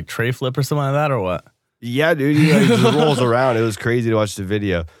 Could he like tray flip or something like that, or what? Yeah, dude, he like, just rolls around. It was crazy to watch the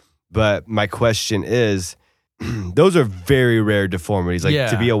video. But my question is, those are very rare deformities. Like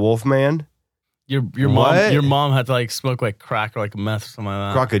to be a wolf man, Your What? mom had to like smoke like crack or like meth or something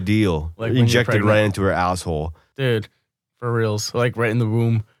like that. crocodile, Like when you're injected pregnant. right into her asshole. Dude, for reals. Like right in the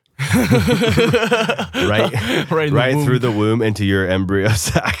womb. Right in right womb. through the womb into your embryo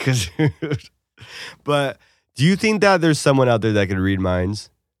sac. Dude. But do you think that there's someone out there that can read minds?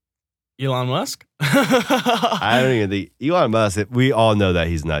 Elon Musk? I don't even think Elon Musk. We all know that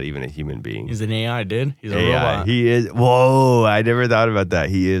he's not even a human being. He's an AI, dude. He's a AI. robot. He is. Whoa! I never thought about that.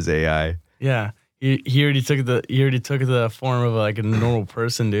 He is AI. Yeah. He already took the form of like a normal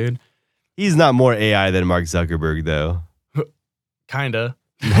person, dude. He's not more AI than Mark Zuckerberg, though. Kinda.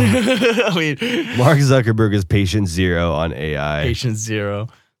 I mean, Mark Zuckerberg is patient zero on AI. patient zero.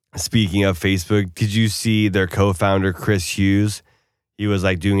 Speaking of Facebook, did you see their co-founder Chris Hughes? He was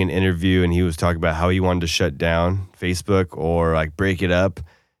like doing an interview and he was talking about how he wanted to shut down Facebook or like break it up,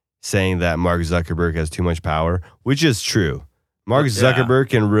 saying that Mark Zuckerberg has too much power, which is true. Mark Yeah. Zuckerberg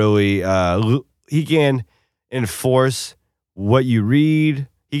can really, he can enforce what you read.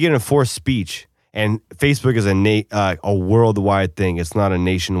 He can enforce speech. And Facebook is a worldwide thing. It's not a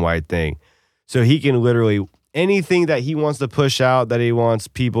nationwide thing. So he can literally, anything that he wants to push out, that he wants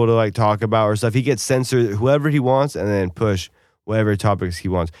people to like talk about or stuff, he gets censored whoever he wants and then push whatever topics he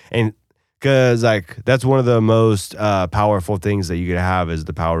wants. And because like that's one of the most powerful things that you could have is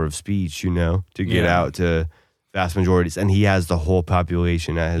the power of speech, you know, to get Yeah. out to vast majorities. And he has the whole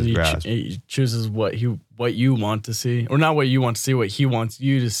population at his grasp. He chooses what you want to see. Or not what you want to see, what he wants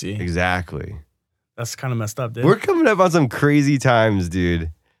you to see. Exactly. That's kind of messed up, dude. We're coming up on some crazy times,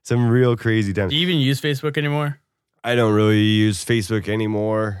 dude. Some real crazy times. Do you even use Facebook anymore? I don't really use Facebook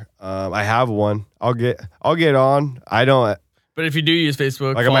anymore. I have one. I'll get on. I don't. But if you do use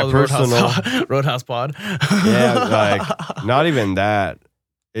Facebook, Like on my follow the personal- Roadhouse Pod. Yeah, like not even that.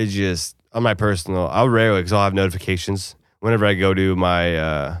 It's just on my personal. I'll rarely because I'll have notifications whenever I go to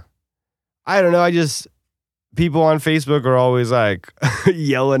my I don't know. People on Facebook are always like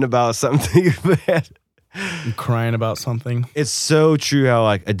yelling about something, man. I'm crying about something. It's so true how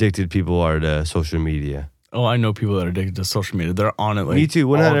like addicted people are to social media. Oh, I know people that are addicted to social media. They're on it like Me too,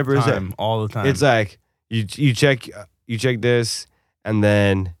 100%. All the time. It's like you check this, and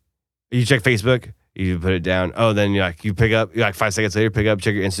then you check Facebook, you put it down. Oh, then you pick up 5 seconds later, pick up,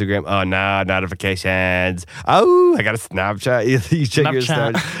 check your Instagram. Oh, nah, notifications. Oh, I got a Snapchat. You check your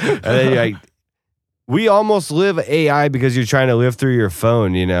Snapchat. And then you're like, we almost live AI because you're trying to live through your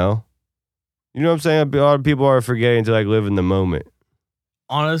phone, you know? You know what I'm saying? A lot of people are forgetting to like live in the moment.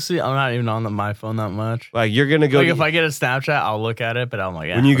 Honestly, I'm not even on my phone that much. Like you're gonna go. Like if I get a Snapchat, I'll look at it, but I'm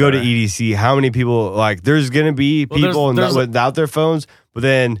like, when you go to EDC, how many people like? There's gonna be people without their phones, but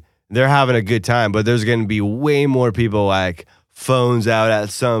then they're having a good time. But there's gonna be way more people like phones out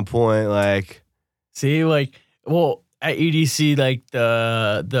at some point. Like, see, like, well, at EDC, like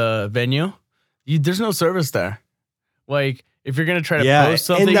the venue, there's no service there. Like, if you're gonna try to post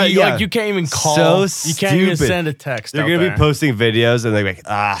something, you can't even call. So you can't even send a text. They're gonna be posting videos and they're like,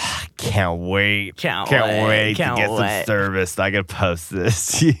 can't wait to get some service. I gotta post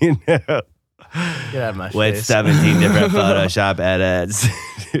this, you know. Get out of my with face. 17 different Photoshop edits.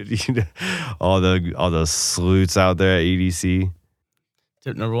 You know, all those sleuths out there at EDC.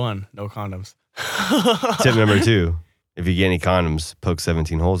 Tip number 1, no condoms. Tip number 2, if you get any condoms, poke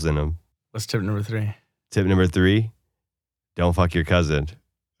 17 holes in them. What's tip number 3? Tip number 3, don't fuck your cousin.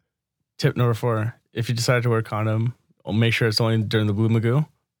 Tip number 4, if you decide to wear a condom, make sure it's only during the Blue Magoo.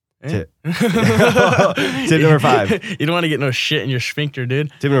 Tip number 5. You don't want to get no shit in your sphincter,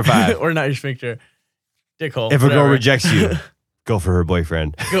 dude. Tip number 5. Or not your sphincter. Dick hole. If a girl rejects you, go for her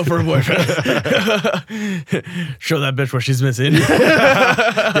boyfriend. Go for her boyfriend. Show that bitch what she's missing.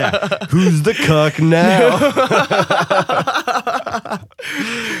 Yeah. Who's the cuck now?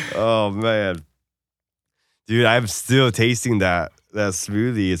 Oh, man. Dude, I'm still tasting that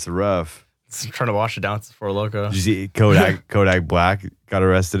smoothie. It's rough. I'm trying to wash it down with Four Loko. Did you see Kodak Black got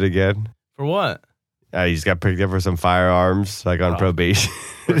arrested again? For what? He just got picked up for some firearms, like on probation.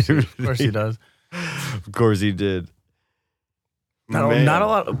 Of course he does. Of course he did. Not a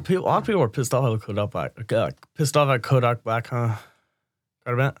lot of people were pissed off at Kodak Black. Pissed off at Kodak Black, huh?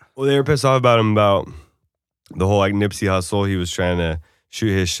 Quite a bit. Well, they were pissed off about him about the whole like Nipsey hustle. He was trying to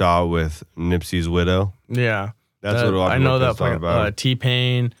shoot his shot with Nipsey's widow. Yeah, that's what a lot of people were pissed off about.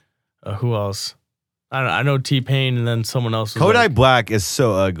 T-Pain. Who else? I don't know. I know T-Pain and then someone else. Kodak Black is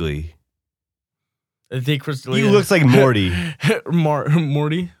so ugly. I think Chris D'Elia. He looks like Morty.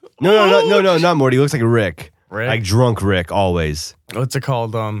 Morty? No, not Morty. He looks like Rick. Rick? Like drunk Rick, always. What's it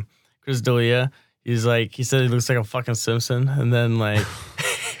called? Chris D'Elia. He said he looks like a fucking Simpson. And then like,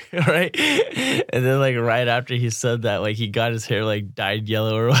 right? And then like right after he said that, like he got his hair like dyed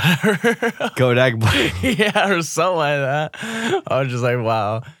yellow or whatever. Kodak Black. Yeah, or something like that. I was just like,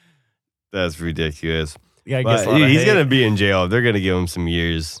 wow. That's ridiculous. Yeah, he's gonna be in jail. They're gonna give him some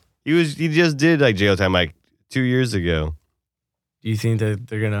years. He just did like jail time like 2 years ago. Do you think that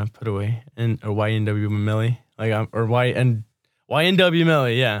they're gonna put away YNW Melly? Or YNW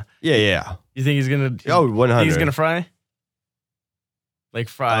Melly, yeah. Yeah. You think he's gonna 100. Think he's gonna fry? Like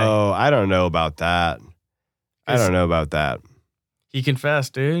fry. Oh, I don't know about that. He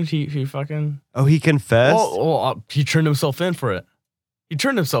confessed, dude. He fucking. Oh, he confessed? Oh, he turned himself in for it. He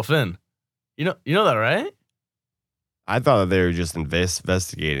turned himself in. You know that, right? I thought that they were just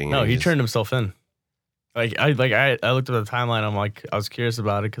investigating. No, he turned himself in. I looked at the timeline. I'm like, I was curious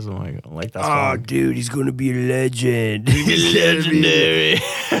about it because I'm like that's. Oh, dude, he's gonna be a legend. He's legendary.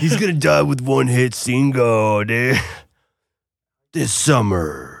 He's gonna die with one hit single, dude. This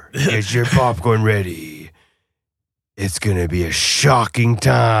summer, is your popcorn ready? It's gonna be a shocking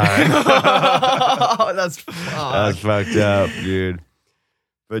time. That's fucked. That's fucked up, dude.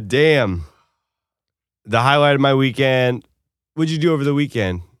 But damn, the highlight of my weekend. What'd you do over the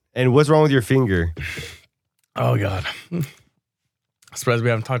weekend? And what's wrong with your finger? Oh, God. I'm surprised we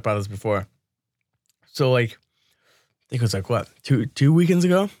haven't talked about this before. So, like, I think it was like, what, two weekends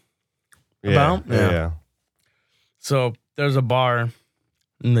ago? Yeah. So, there's a bar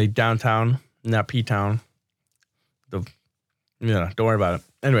in the downtown, in that P-town. Don't worry about it.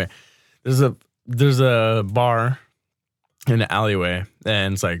 Anyway, there's a bar in an alleyway,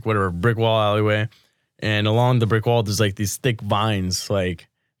 and it's like, whatever, brick wall alleyway. And along the brick wall, there's like these thick vines, like,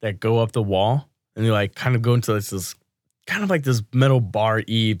 that go up the wall. And they like kind of go into this kind of like this metal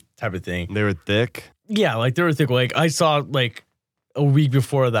bar-y type of thing. They were thick? Yeah, like they were thick. Like I saw like a week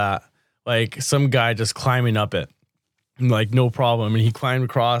before that, like some guy just climbing up it. And, like no problem. And he climbed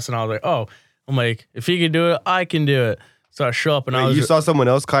across and I was like, oh, I'm like, if he can do it, I can do it. So I show up and I Wait, was you saw someone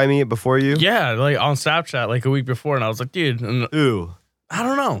else climbing it before you? yeah, like on Snapchat like a week before, and I was like, dude, and Ooh. I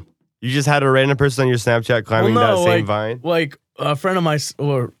don't know. You just had a random person on your Snapchat climbing that same vine? Like a friend of mine,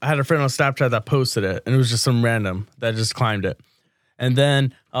 or I had a friend on Snapchat that posted it, and it was just some random that just climbed it. And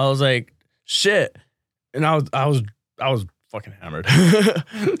then I was like, shit. And I was fucking hammered.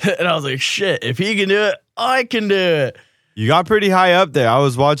 And I was like, shit, if he can do it, I can do it. You got pretty high up there. I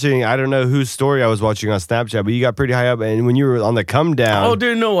was watching, I don't know whose story I was watching on Snapchat, but you got pretty high up. And when you were on the come down. Oh,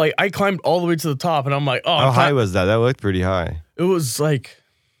 dude, no, like I climbed all the way to the top, and I'm like, oh. How high was that? That looked pretty high. It was like,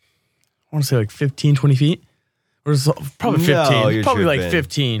 I want to say like 15, 20 feet. Or probably 15. No, you're probably like tripping.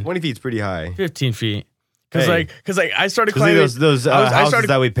 15. 20 feet's pretty high. 15 feet. Because Hey. I started climbing. Those I houses started-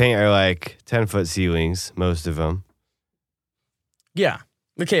 that we paint are like 10-foot ceilings, most of them. Yeah.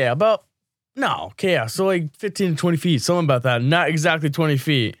 Okay, so like 15 to 20 feet, something about that. Not exactly 20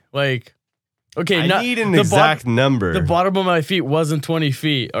 feet. Like, okay, I need an exact number. The bottom of my feet wasn't 20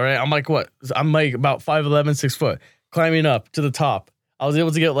 feet, all right? I'm like, what? I'm like about 5'11", 6 foot, climbing up to the top. I was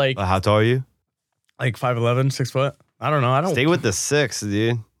able to get like How tall are you? 5'11", 6 foot. I don't know. I don't Stay with the 6,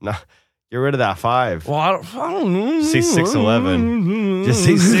 dude. No, get rid of that 5. Well, I don't know. Say 6'11". Just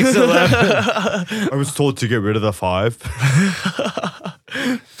say 6'11". I was told to get rid of the 5.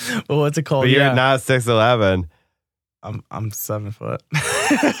 Well, what's it called? But you're not 6'11". I'm 7 foot.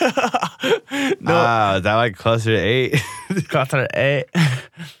 No, Is that like closer to 8? got to 8.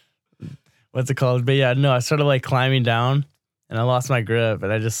 What's it called? But yeah, no, I started like climbing down, and I lost my grip,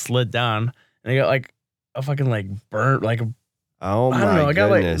 and I just slid down, and I got like a fucking like burnt, like Oh my I don't know. I got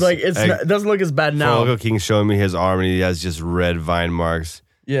goodness. like it doesn't look as bad now. Local King showing me his arm, and he has just red vine marks.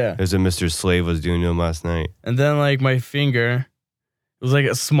 Yeah, There's what Mr. Slave was doing to him last night. and then like my finger, it was like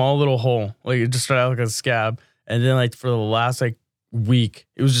a small little hole. Like it just started out like a scab, and then like for the last like week,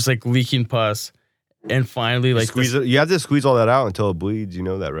 it was just like leaking pus, and finally like Squeeze it. You have to squeeze all that out until it bleeds. You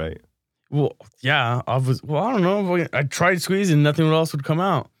know that, right? Well, yeah, I don't know. I tried squeezing, nothing else would come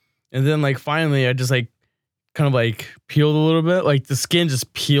out. And then like finally I just like kind of like peeled a little bit. Like the skin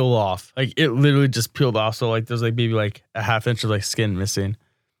just peeled off. Like it literally just peeled off. So like there's like maybe like a half inch of like skin missing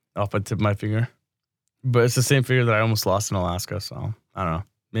off the tip of my finger. But it's the same finger that I almost lost in Alaska. So I don't know.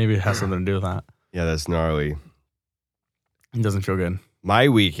 Maybe it has something to do with that. Yeah, that's gnarly. It doesn't feel good. My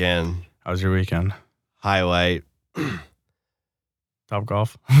weekend How was your weekend? highlight. Top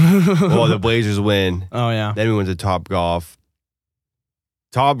golf? Well, the Blazers win. Oh, yeah. Then we went to Top Golf.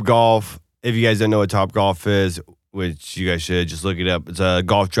 Top Golf, if you guys don't know what Top Golf is, which you guys should, just look it up. It's a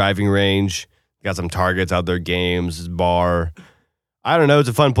golf driving range. Got some targets out there, games, bar. I don't know. It's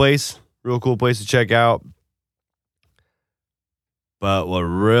a fun place. Real cool place to check out. But what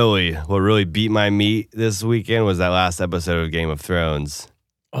really beat my meat this weekend was that last episode of Game of Thrones.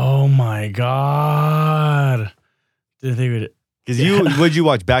 Oh, my God. Didn't think we'd... Because what'd you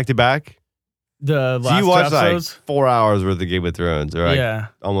watch, back to back? The last So you watched two like episodes? 4 hours worth of Game of Thrones, or like Yeah.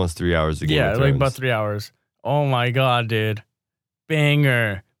 almost 3 hours of Game of Thrones. Like about 3 hours. Oh my God, dude.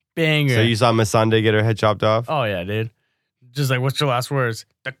 Banger. So you saw Missandei get her head chopped off? Oh yeah, dude. Just like, what's your last words?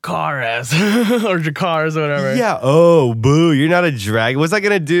 Dakaris. Or Jakars or whatever. Yeah. Oh, boo. You're not a dragon. What's that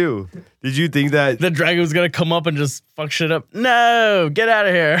going to do? Did you think that? The dragon was gonna come up and just fuck shit up. No, get out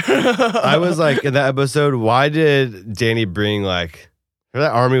of here. I was like, in that episode, why did Danny bring like,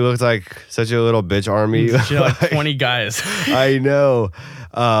 that army looked like such a little bitch army? She had like 20 guys. I know.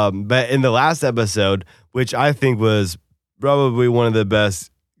 But in the last episode, which I think was probably one of the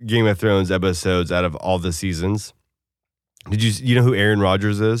best Game of Thrones episodes out of all the seasons. You know who Aaron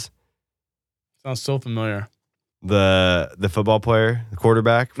Rodgers is? Sounds so familiar. The football player, the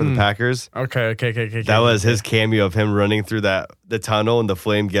quarterback for the Packers. Okay. That was his cameo of him running through the tunnel and the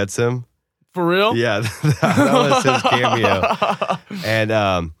flame gets him. For real? Yeah, that was his cameo.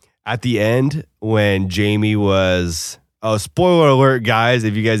 And at the end, when Jamie was... Oh, spoiler alert, guys.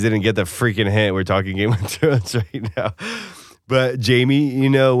 If you guys didn't get the freaking hint, we're talking Game of Thrones right now. But Jamie, you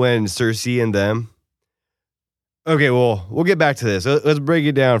know, when Cersei and them... Okay, well, we'll get back to this. Let's break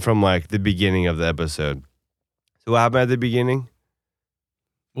it down from like the beginning of the episode. So what happened at the beginning?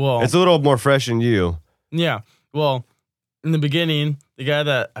 Well, It's a little more fresh in you. yeah. Well, in the beginning, the guy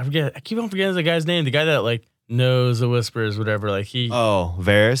that I keep on forgetting the guy's name. The guy that like knows the whispers, whatever. Like he. Oh,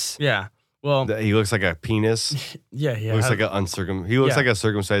 Varys? Yeah. Well. He looks like a penis. Yeah. He looks like He looks like a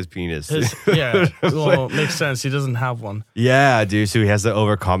circumcised penis. Yeah. Well, makes sense. He doesn't have one. Yeah, dude. So he has to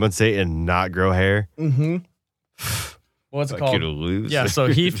overcompensate and not grow hair. Mm-hmm. What's it Like you to called? lose. Yeah. So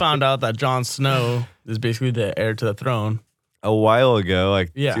he found out that Jon Snow is basically the heir to the throne. A while ago,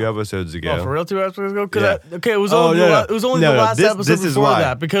 like Yeah. 2 episodes ago. Oh, for real? 2 episodes ago? Yeah. It was Oh, only no, no. it was only No, the no, last this episode is before why.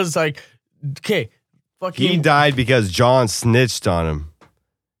 that because like, okay, fucking. He died because Jon snitched on him.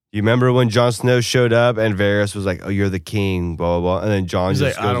 You remember when Jon Snow showed up and Varys was like, "Oh, you're the king," blah blah blah, and then Jon He's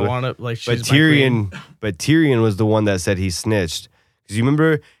just like, I don't goes, want to like. but she's my queen. Tyrion was the one that said he snitched because you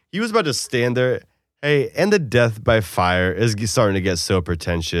remember he was about to stand there. Hey, and the death by fire is starting to get so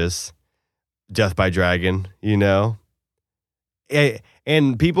pretentious. Death by dragon, you know,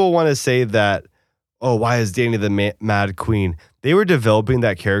 and people want to say that. Oh, why is Dany the Mad Queen? They were developing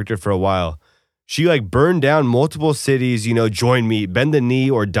that character for a while. She like burned down multiple cities, you know, join me, bend the knee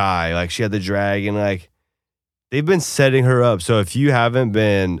or die. Like she had the dragon, like they've been setting her up. So if you haven't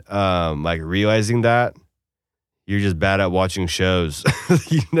been like realizing that, you're just bad at watching shows.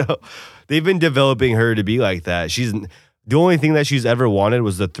 You know, they've been developing her to be like that. She's the only thing that she's ever wanted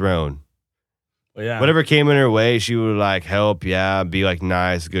was the throne. Well, yeah. Whatever came in her way, she would like help, yeah, be like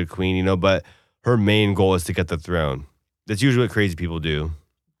nice, good queen, you know, but her main goal is to get the throne. That's usually what crazy people do.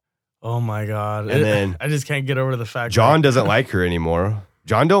 Oh my god! And then I just can't get over the fact Jon doesn't like her anymore.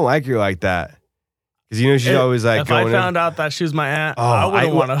 Jon don't like her like that because you know she's always like. If going I found out that she was my aunt, Oh, I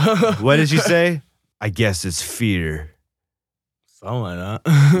wouldn't want to. What did she say? I guess it's fear. Something like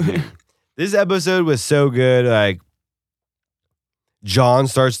that. This episode was so good. Like Jon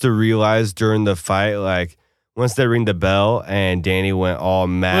starts to realize during the fight, like once they ring the bell and Dany went all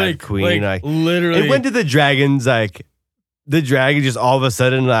mad queen, like literally, it went to the dragons, like. The dragon just all of a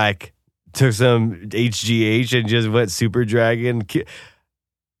sudden like took some HGH and just went super dragon.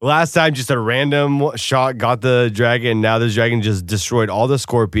 Last time, just a random shot got the dragon. Now the dragon just destroyed all the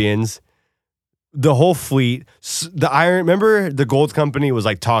scorpions, the whole fleet. Remember the Gold Company was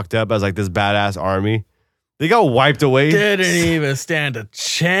like talked up as like this badass army. They got wiped away. Didn't even stand a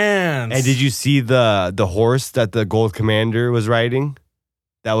chance. And did you see the horse that the Gold Commander was riding?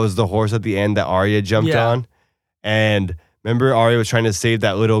 That was the horse at the end that Arya jumped on. And remember, Arya was trying to save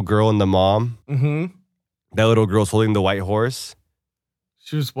that little girl and the mom? Mm-hmm. That little girl's holding the white horse.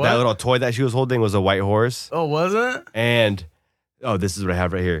 She was what? That little toy that she was holding was a white horse. Oh, was it? And, this is what I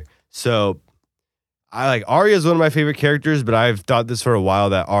have right here. So, Arya is one of my favorite characters, but I've thought this for a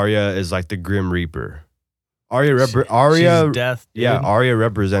while that Arya is like the Grim Reaper. Arya, she's death, dude. Yeah, Arya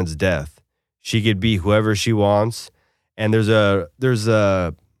represents death. She could be whoever she wants. And there's a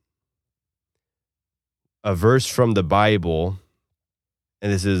verse from the Bible,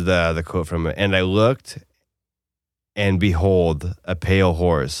 and this is the quote from it. And I looked, and behold, a pale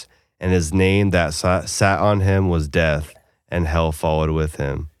horse, and his name that sat on him was Death, and hell followed with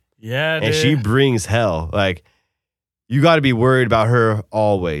him. Yeah, and dude. she brings hell. Like, you got to be worried about her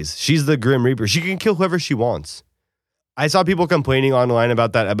always. She's the Grim Reaper. She can kill whoever she wants. I saw people complaining online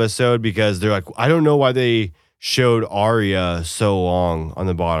about that episode because they're like, I don't know why they showed Arya so long on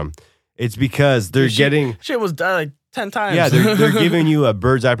the bottom. It's because they're getting... Shit was done like 10 times. Yeah, they're giving you a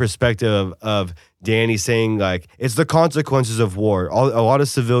bird's eye perspective of Dany saying, like, it's the consequences of war. A lot of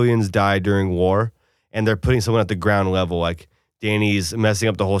civilians die during war, and they're putting someone at the ground level. Like, Dany's messing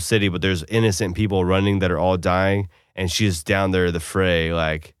up the whole city, but there's innocent people running that are all dying, and she's down there in the fray,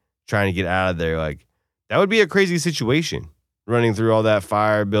 like, trying to get out of there. Like, that would be a crazy situation, running through all that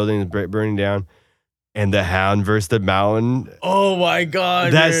fire, buildings burning down. And the Hound versus the Mountain. Oh my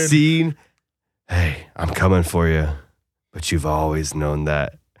god, that dude. scene. Hey, I'm coming for you, but you've always known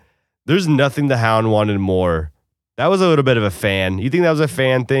that. There's nothing the Hound wanted more. That was a little bit of a fan. You think that was a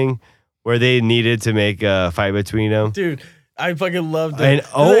fan thing where they needed to make a fight between them? Dude, I fucking loved it. And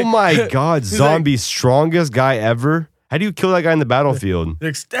oh my god, zombie, strongest guy ever. How do you kill that guy in the battlefield?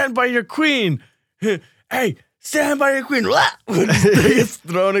 Like, stand by your queen. Hey, stand by your queen. It's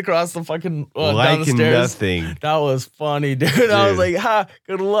thrown across the fucking down the stairs. Nothing. That was funny, dude. I was like, ha,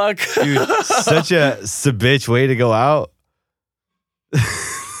 good luck. Dude, such a bitch way to go out.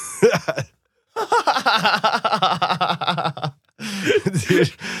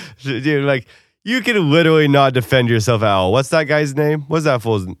 dude, like, you can literally not defend yourself at all. What's that guy's name? What's that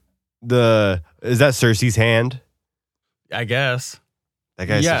fool's? Is that Cersei's hand? I guess. That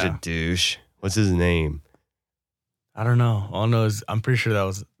guy's such a douche. What's his name? I don't know. All I know is I'm pretty sure that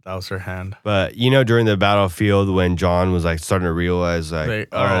was her hand. But you know, during the battlefield when Jon was like starting to realize like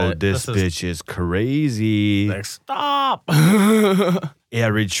oh, right, this bitch is crazy. Like, stop. Yeah,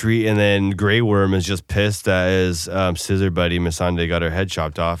 retreat. And then Grey Worm is just pissed that his scissor buddy Missandei got her head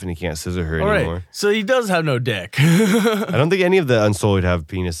chopped off and he can't scissor her anymore. Right. So he does have no dick. I don't think any of the Unsullied have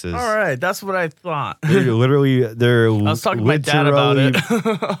penises. All right, that's what I thought. They're I was talking to my dad about it.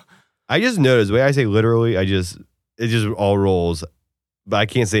 I just noticed the way I say literally, it just all rolls. But I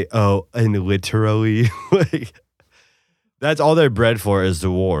can't say, oh, and literally. Like, That's all they're bred for is the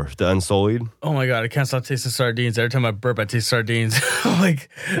war, the Unsullied. Oh my god, I can't stop tasting sardines. Every time I burp, I taste sardines.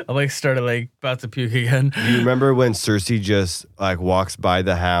 I'm started like about to puke again. Do you remember when Cersei just like walks by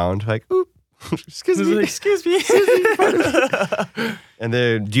the Hound, like, oop, excuse me. Excuse me. And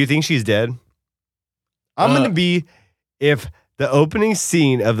then, do you think she's dead? I'm going to be, if the opening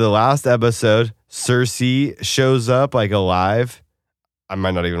scene of the last episode, Cersei shows up like alive, I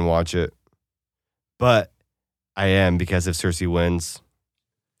might not even watch it. But I am, because if Cersei wins.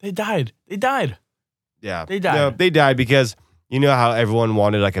 They died. Yeah. They died. No, they died because you know how everyone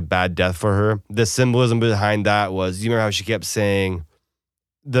wanted like a bad death for her? The symbolism behind that was, you remember how she kept saying,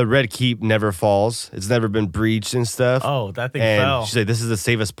 the Red Keep never falls. It's never been breached and stuff. Oh, that thing and fell. She said, this is the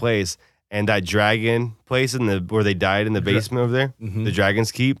safest place. And that dragon place where they died in the basement over there, the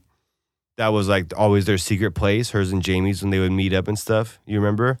Dragon's Keep, that was like always their secret place, hers and Jaime's, when they would meet up and stuff. You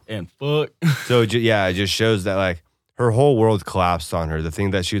remember? And fuck. So yeah, it just shows that like her whole world collapsed on her. The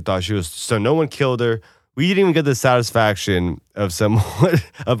thing that she thought she was, so no one killed her. We didn't even get the satisfaction of someone,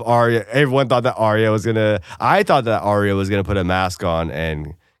 of Arya. Everyone thought that I thought that Arya was gonna put a mask on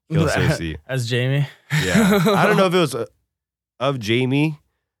and kill Cersei. As Jaime? Yeah. I don't know if it was of Jaime,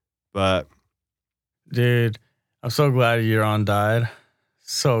 but. Dude, I'm so glad Euron died.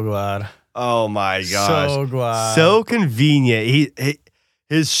 So glad. Oh my gosh. So glad. So convenient.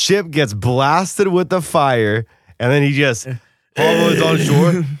 His ship gets blasted with the fire, and then he just follows on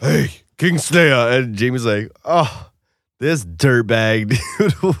shore. Hey, Kingslayer. And Jaime's like, oh, this dirtbag,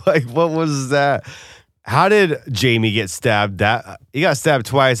 dude. Like, what was that? How did Jaime get stabbed? He got stabbed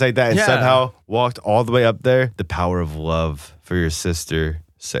twice like that and somehow walked all the way up there. The power of love for your sister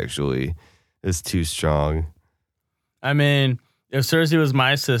sexually is too strong. I mean, if Cersei was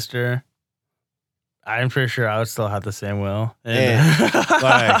my sister, I'm pretty sure I would still have the same will.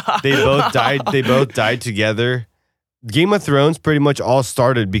 Like, they both died. They both died together. Game of Thrones pretty much all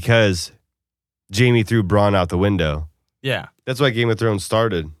started because Jaime threw Bronn out the window. Yeah, that's why Game of Thrones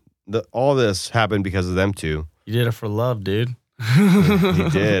started. All this happened because of them two. You did it for love, dude. He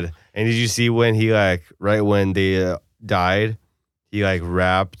did. And did you see when he right when they died, he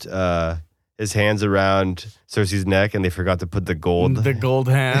wrapped his hands around Cersei's neck, and they forgot to put the gold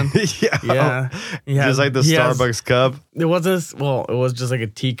hand. Yeah. Just like the Starbucks cup. It was just like a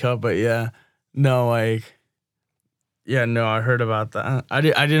teacup, but yeah. No, I heard about that. I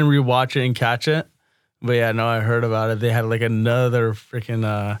didn't rewatch it and catch it, but yeah, no, I heard about it. They had like another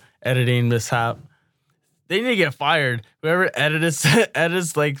freaking editing mishap. They need to get fired. Whoever edits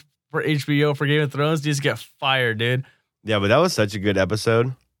like for HBO for Game of Thrones needs to get fired, dude. Yeah, but that was such a good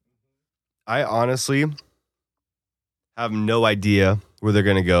episode. I honestly have no idea where they're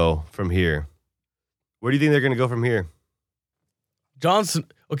going to go from here. Where do you think they're going to go from here? Jon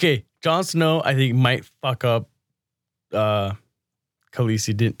Snow, I think, might fuck up Khaleesi,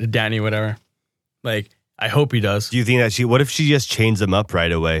 Dany, whatever. Like, I hope he does. Do you think that what if she just chains him up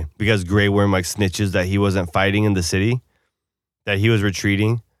right away? Because Grey Worm snitches that he wasn't fighting in the city, that he was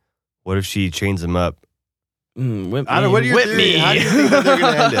retreating. What if she chains him up? Whip I don't know. What do you think? How do you think that they're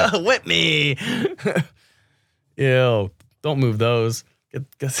going to end it? Whip me. Ew. Don't move those.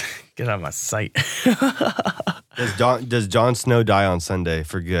 Get out of my sight. Does Jon Snow die on Sunday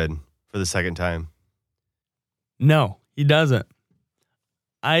for good for the second time? No, he doesn't.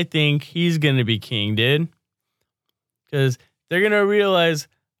 I think he's going to be king, dude. Because they're going to realize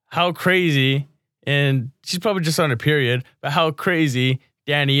how crazy, and she's probably just on a period, but how crazy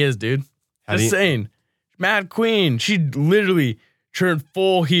Dany is, dude. Just saying. Mad Queen, she literally turned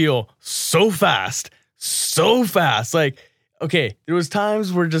full heel so fast. Like, okay, there was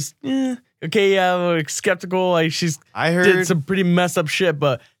times where just, skeptical. Like, I did some pretty messed up shit,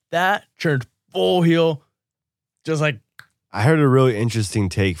 but that turned full heel. Just like, I heard a really interesting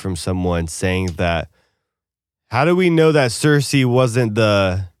take from someone saying that, how do we know that Cersei wasn't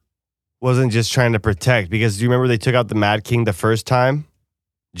just trying to protect? Because do you remember they took out the Mad King the first time?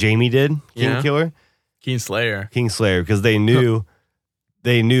 Jaime did, Kingkiller? Kingslayer, because they knew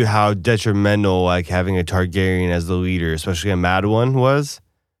how detrimental having a Targaryen as the leader, especially a mad one, was.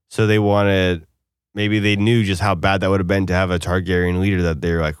 So they knew just how bad that would have been to have a Targaryen leader, that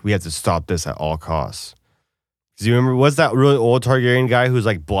they're like, we have to stop this at all costs. Because you remember, what's that really old Targaryen guy who's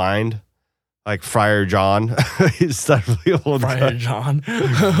blind? Like Friar John. He's that really old Friar John.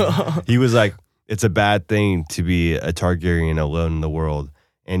 He was like, it's a bad thing to be a Targaryen alone in the world.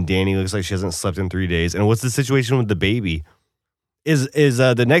 And Dany looks like she hasn't slept in 3 days. And what's the situation with the baby? Is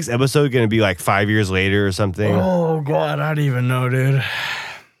the next episode going to be 5 years later or something? Oh, God, I don't even know, dude.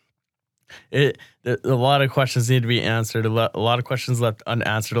 A lot of questions need to be answered. A lot of questions left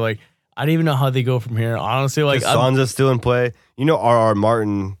unanswered. I don't even know how they go from here. Honestly, like Sansa's still in play. You know, R.R.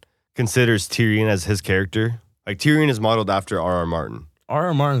 Martin considers Tyrion as his character. Like Tyrion is modeled after R.R. Martin.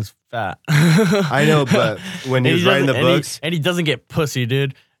 R.R. Martin's fat. I know, but when he was writing the books, and he doesn't get pussy,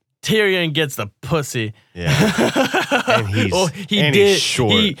 dude. Tyrion gets the pussy. Yeah, and he's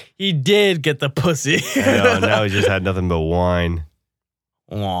short. He did get the pussy. I know. Now he just had nothing but wine.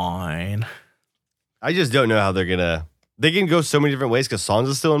 Wine. I just don't know how they're gonna. They can go so many different ways because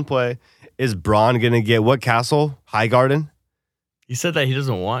Sansa's still in play. Is Bronn gonna get what castle? Highgarden. He said that he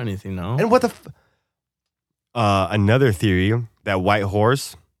doesn't want anything, no. And what the? Another theory that White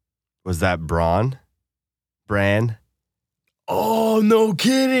Horse was that Bran. Oh, no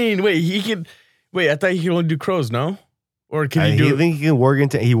kidding! Wait, he can. Wait, I thought he could only do crows, no? Or can he do? I think he can work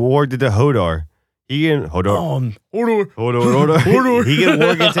into. He worked into Hodor. He can Hodor. Hodor. He can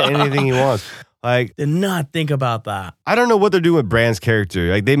work into anything he wants. Like, did not think about that. I don't know what they're doing with Bran's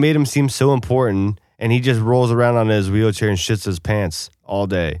character. Like, they made him seem so important, and he just rolls around on his wheelchair and shits his pants all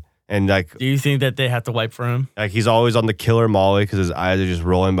day. And like, do you think that they have to wipe for him? Like, he's always on the killer Molly because his eyes are just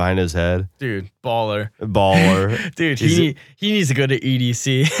rolling behind his head. Dude, baller. Dude, he needs to go to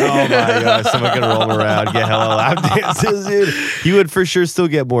EDC. Oh my god, someone can roll him around, get hella lap dances, dude. He would for sure still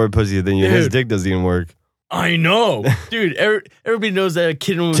get more pussy than you. Dude. His dick doesn't even work. I know, dude. Everybody knows that a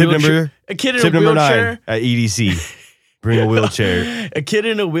kid in a tip wheelchair. Tip number 9 at EDC. Bring a wheelchair. A kid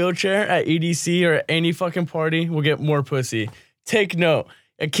in a wheelchair at EDC or any fucking party will get more pussy. Take note.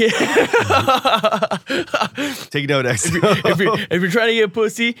 A kid. Take note, X. If you're trying to get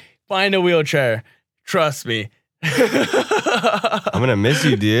pussy, find a wheelchair. Trust me. I'm gonna miss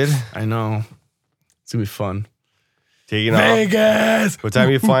you, dude. I know. It's gonna be fun. Taking Vegas. Off. What time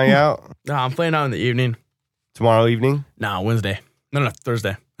are you flying out? Nah, I'm flying out in the evening. Tomorrow evening? Nah, Wednesday. No,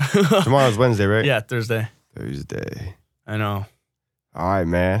 Thursday. Tomorrow's Wednesday, right? Yeah, Thursday. I know. All right,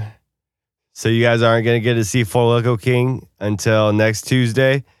 man. So you guys aren't going to get to see Four Loko King until next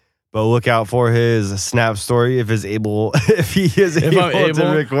Tuesday, but look out for his Snap story if he is able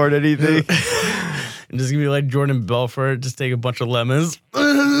to record anything. And just gonna be like Jordan Belfort, just take a bunch of lemons. Get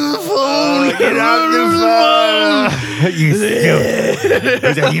out your phone! You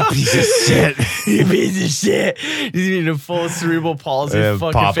piece of shit. You piece of shit. He's in a full cerebral palsy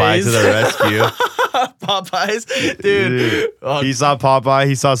fucking Popeye face. to the rescue. Popeyes, dude. He saw Popeye.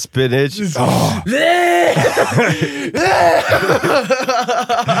 He saw spinach. Dude,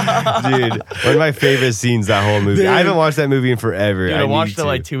 one of my favorite scenes that whole movie. Dude. I haven't watched that movie in forever. Dude, I watched it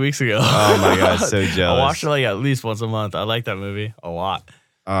like 2 weeks ago. Oh my god, so jealous. I watched it like at least once a month. I like that movie a lot.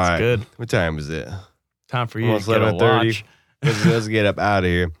 All right, good. What time is it? Time for you to get a watch. Let's get up out of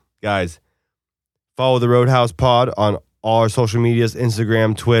here, guys. Follow the Roadhouse Pod on all our social medias: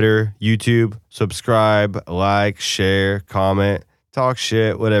 Instagram, Twitter, YouTube. Subscribe, like, share, comment, talk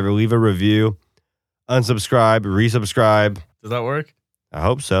shit, whatever. Leave a review. Unsubscribe, resubscribe. Does that work? I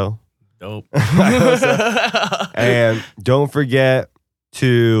hope so. Dope. I hope so. And don't forget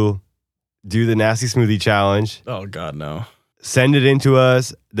to do the Nasty Smoothie Challenge. Oh, God, no. Send it in to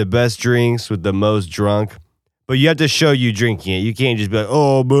us. The best drinks with the most drunk. But you have to show you drinking it. You can't just be like,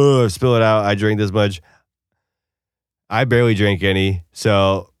 oh, boo, spill it out. I drank this much. I barely drank any.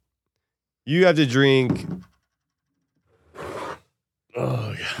 So you have to drink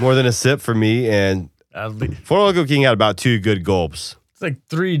more than a sip for me. And Four Loko King had about 2 good gulps. It's like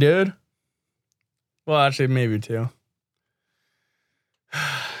 3, dude. Well, actually, maybe 2.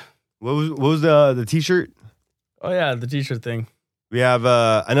 What was the t-shirt? Oh, yeah, the t-shirt thing. We have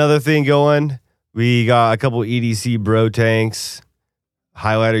another thing going. We got a couple EDC bro tanks.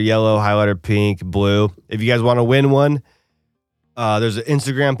 Highlighter yellow, highlighter pink, blue. If you guys want to win one, there's an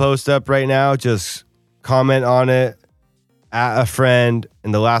Instagram post up right now. Just comment on it, at a friend,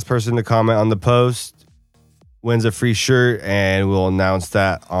 and the last person to comment on the post wins a free shirt, and we'll announce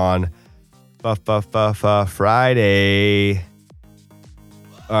that on Friday.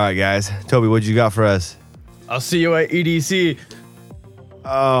 All right, guys. Toby, what you got for us? I'll see you at EDC.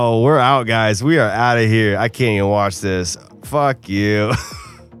 Oh, we're out, guys. We are out of here. I can't even watch this. Fuck you.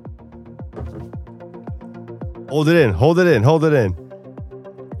 Hold it in. Hold it in. Hold it in.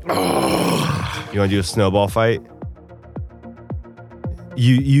 You want to do a snowball fight?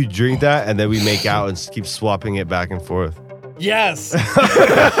 You drink that, and then we make out and keep swapping it back and forth. Yes. All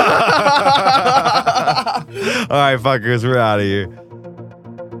right, fuckers. We're out of here.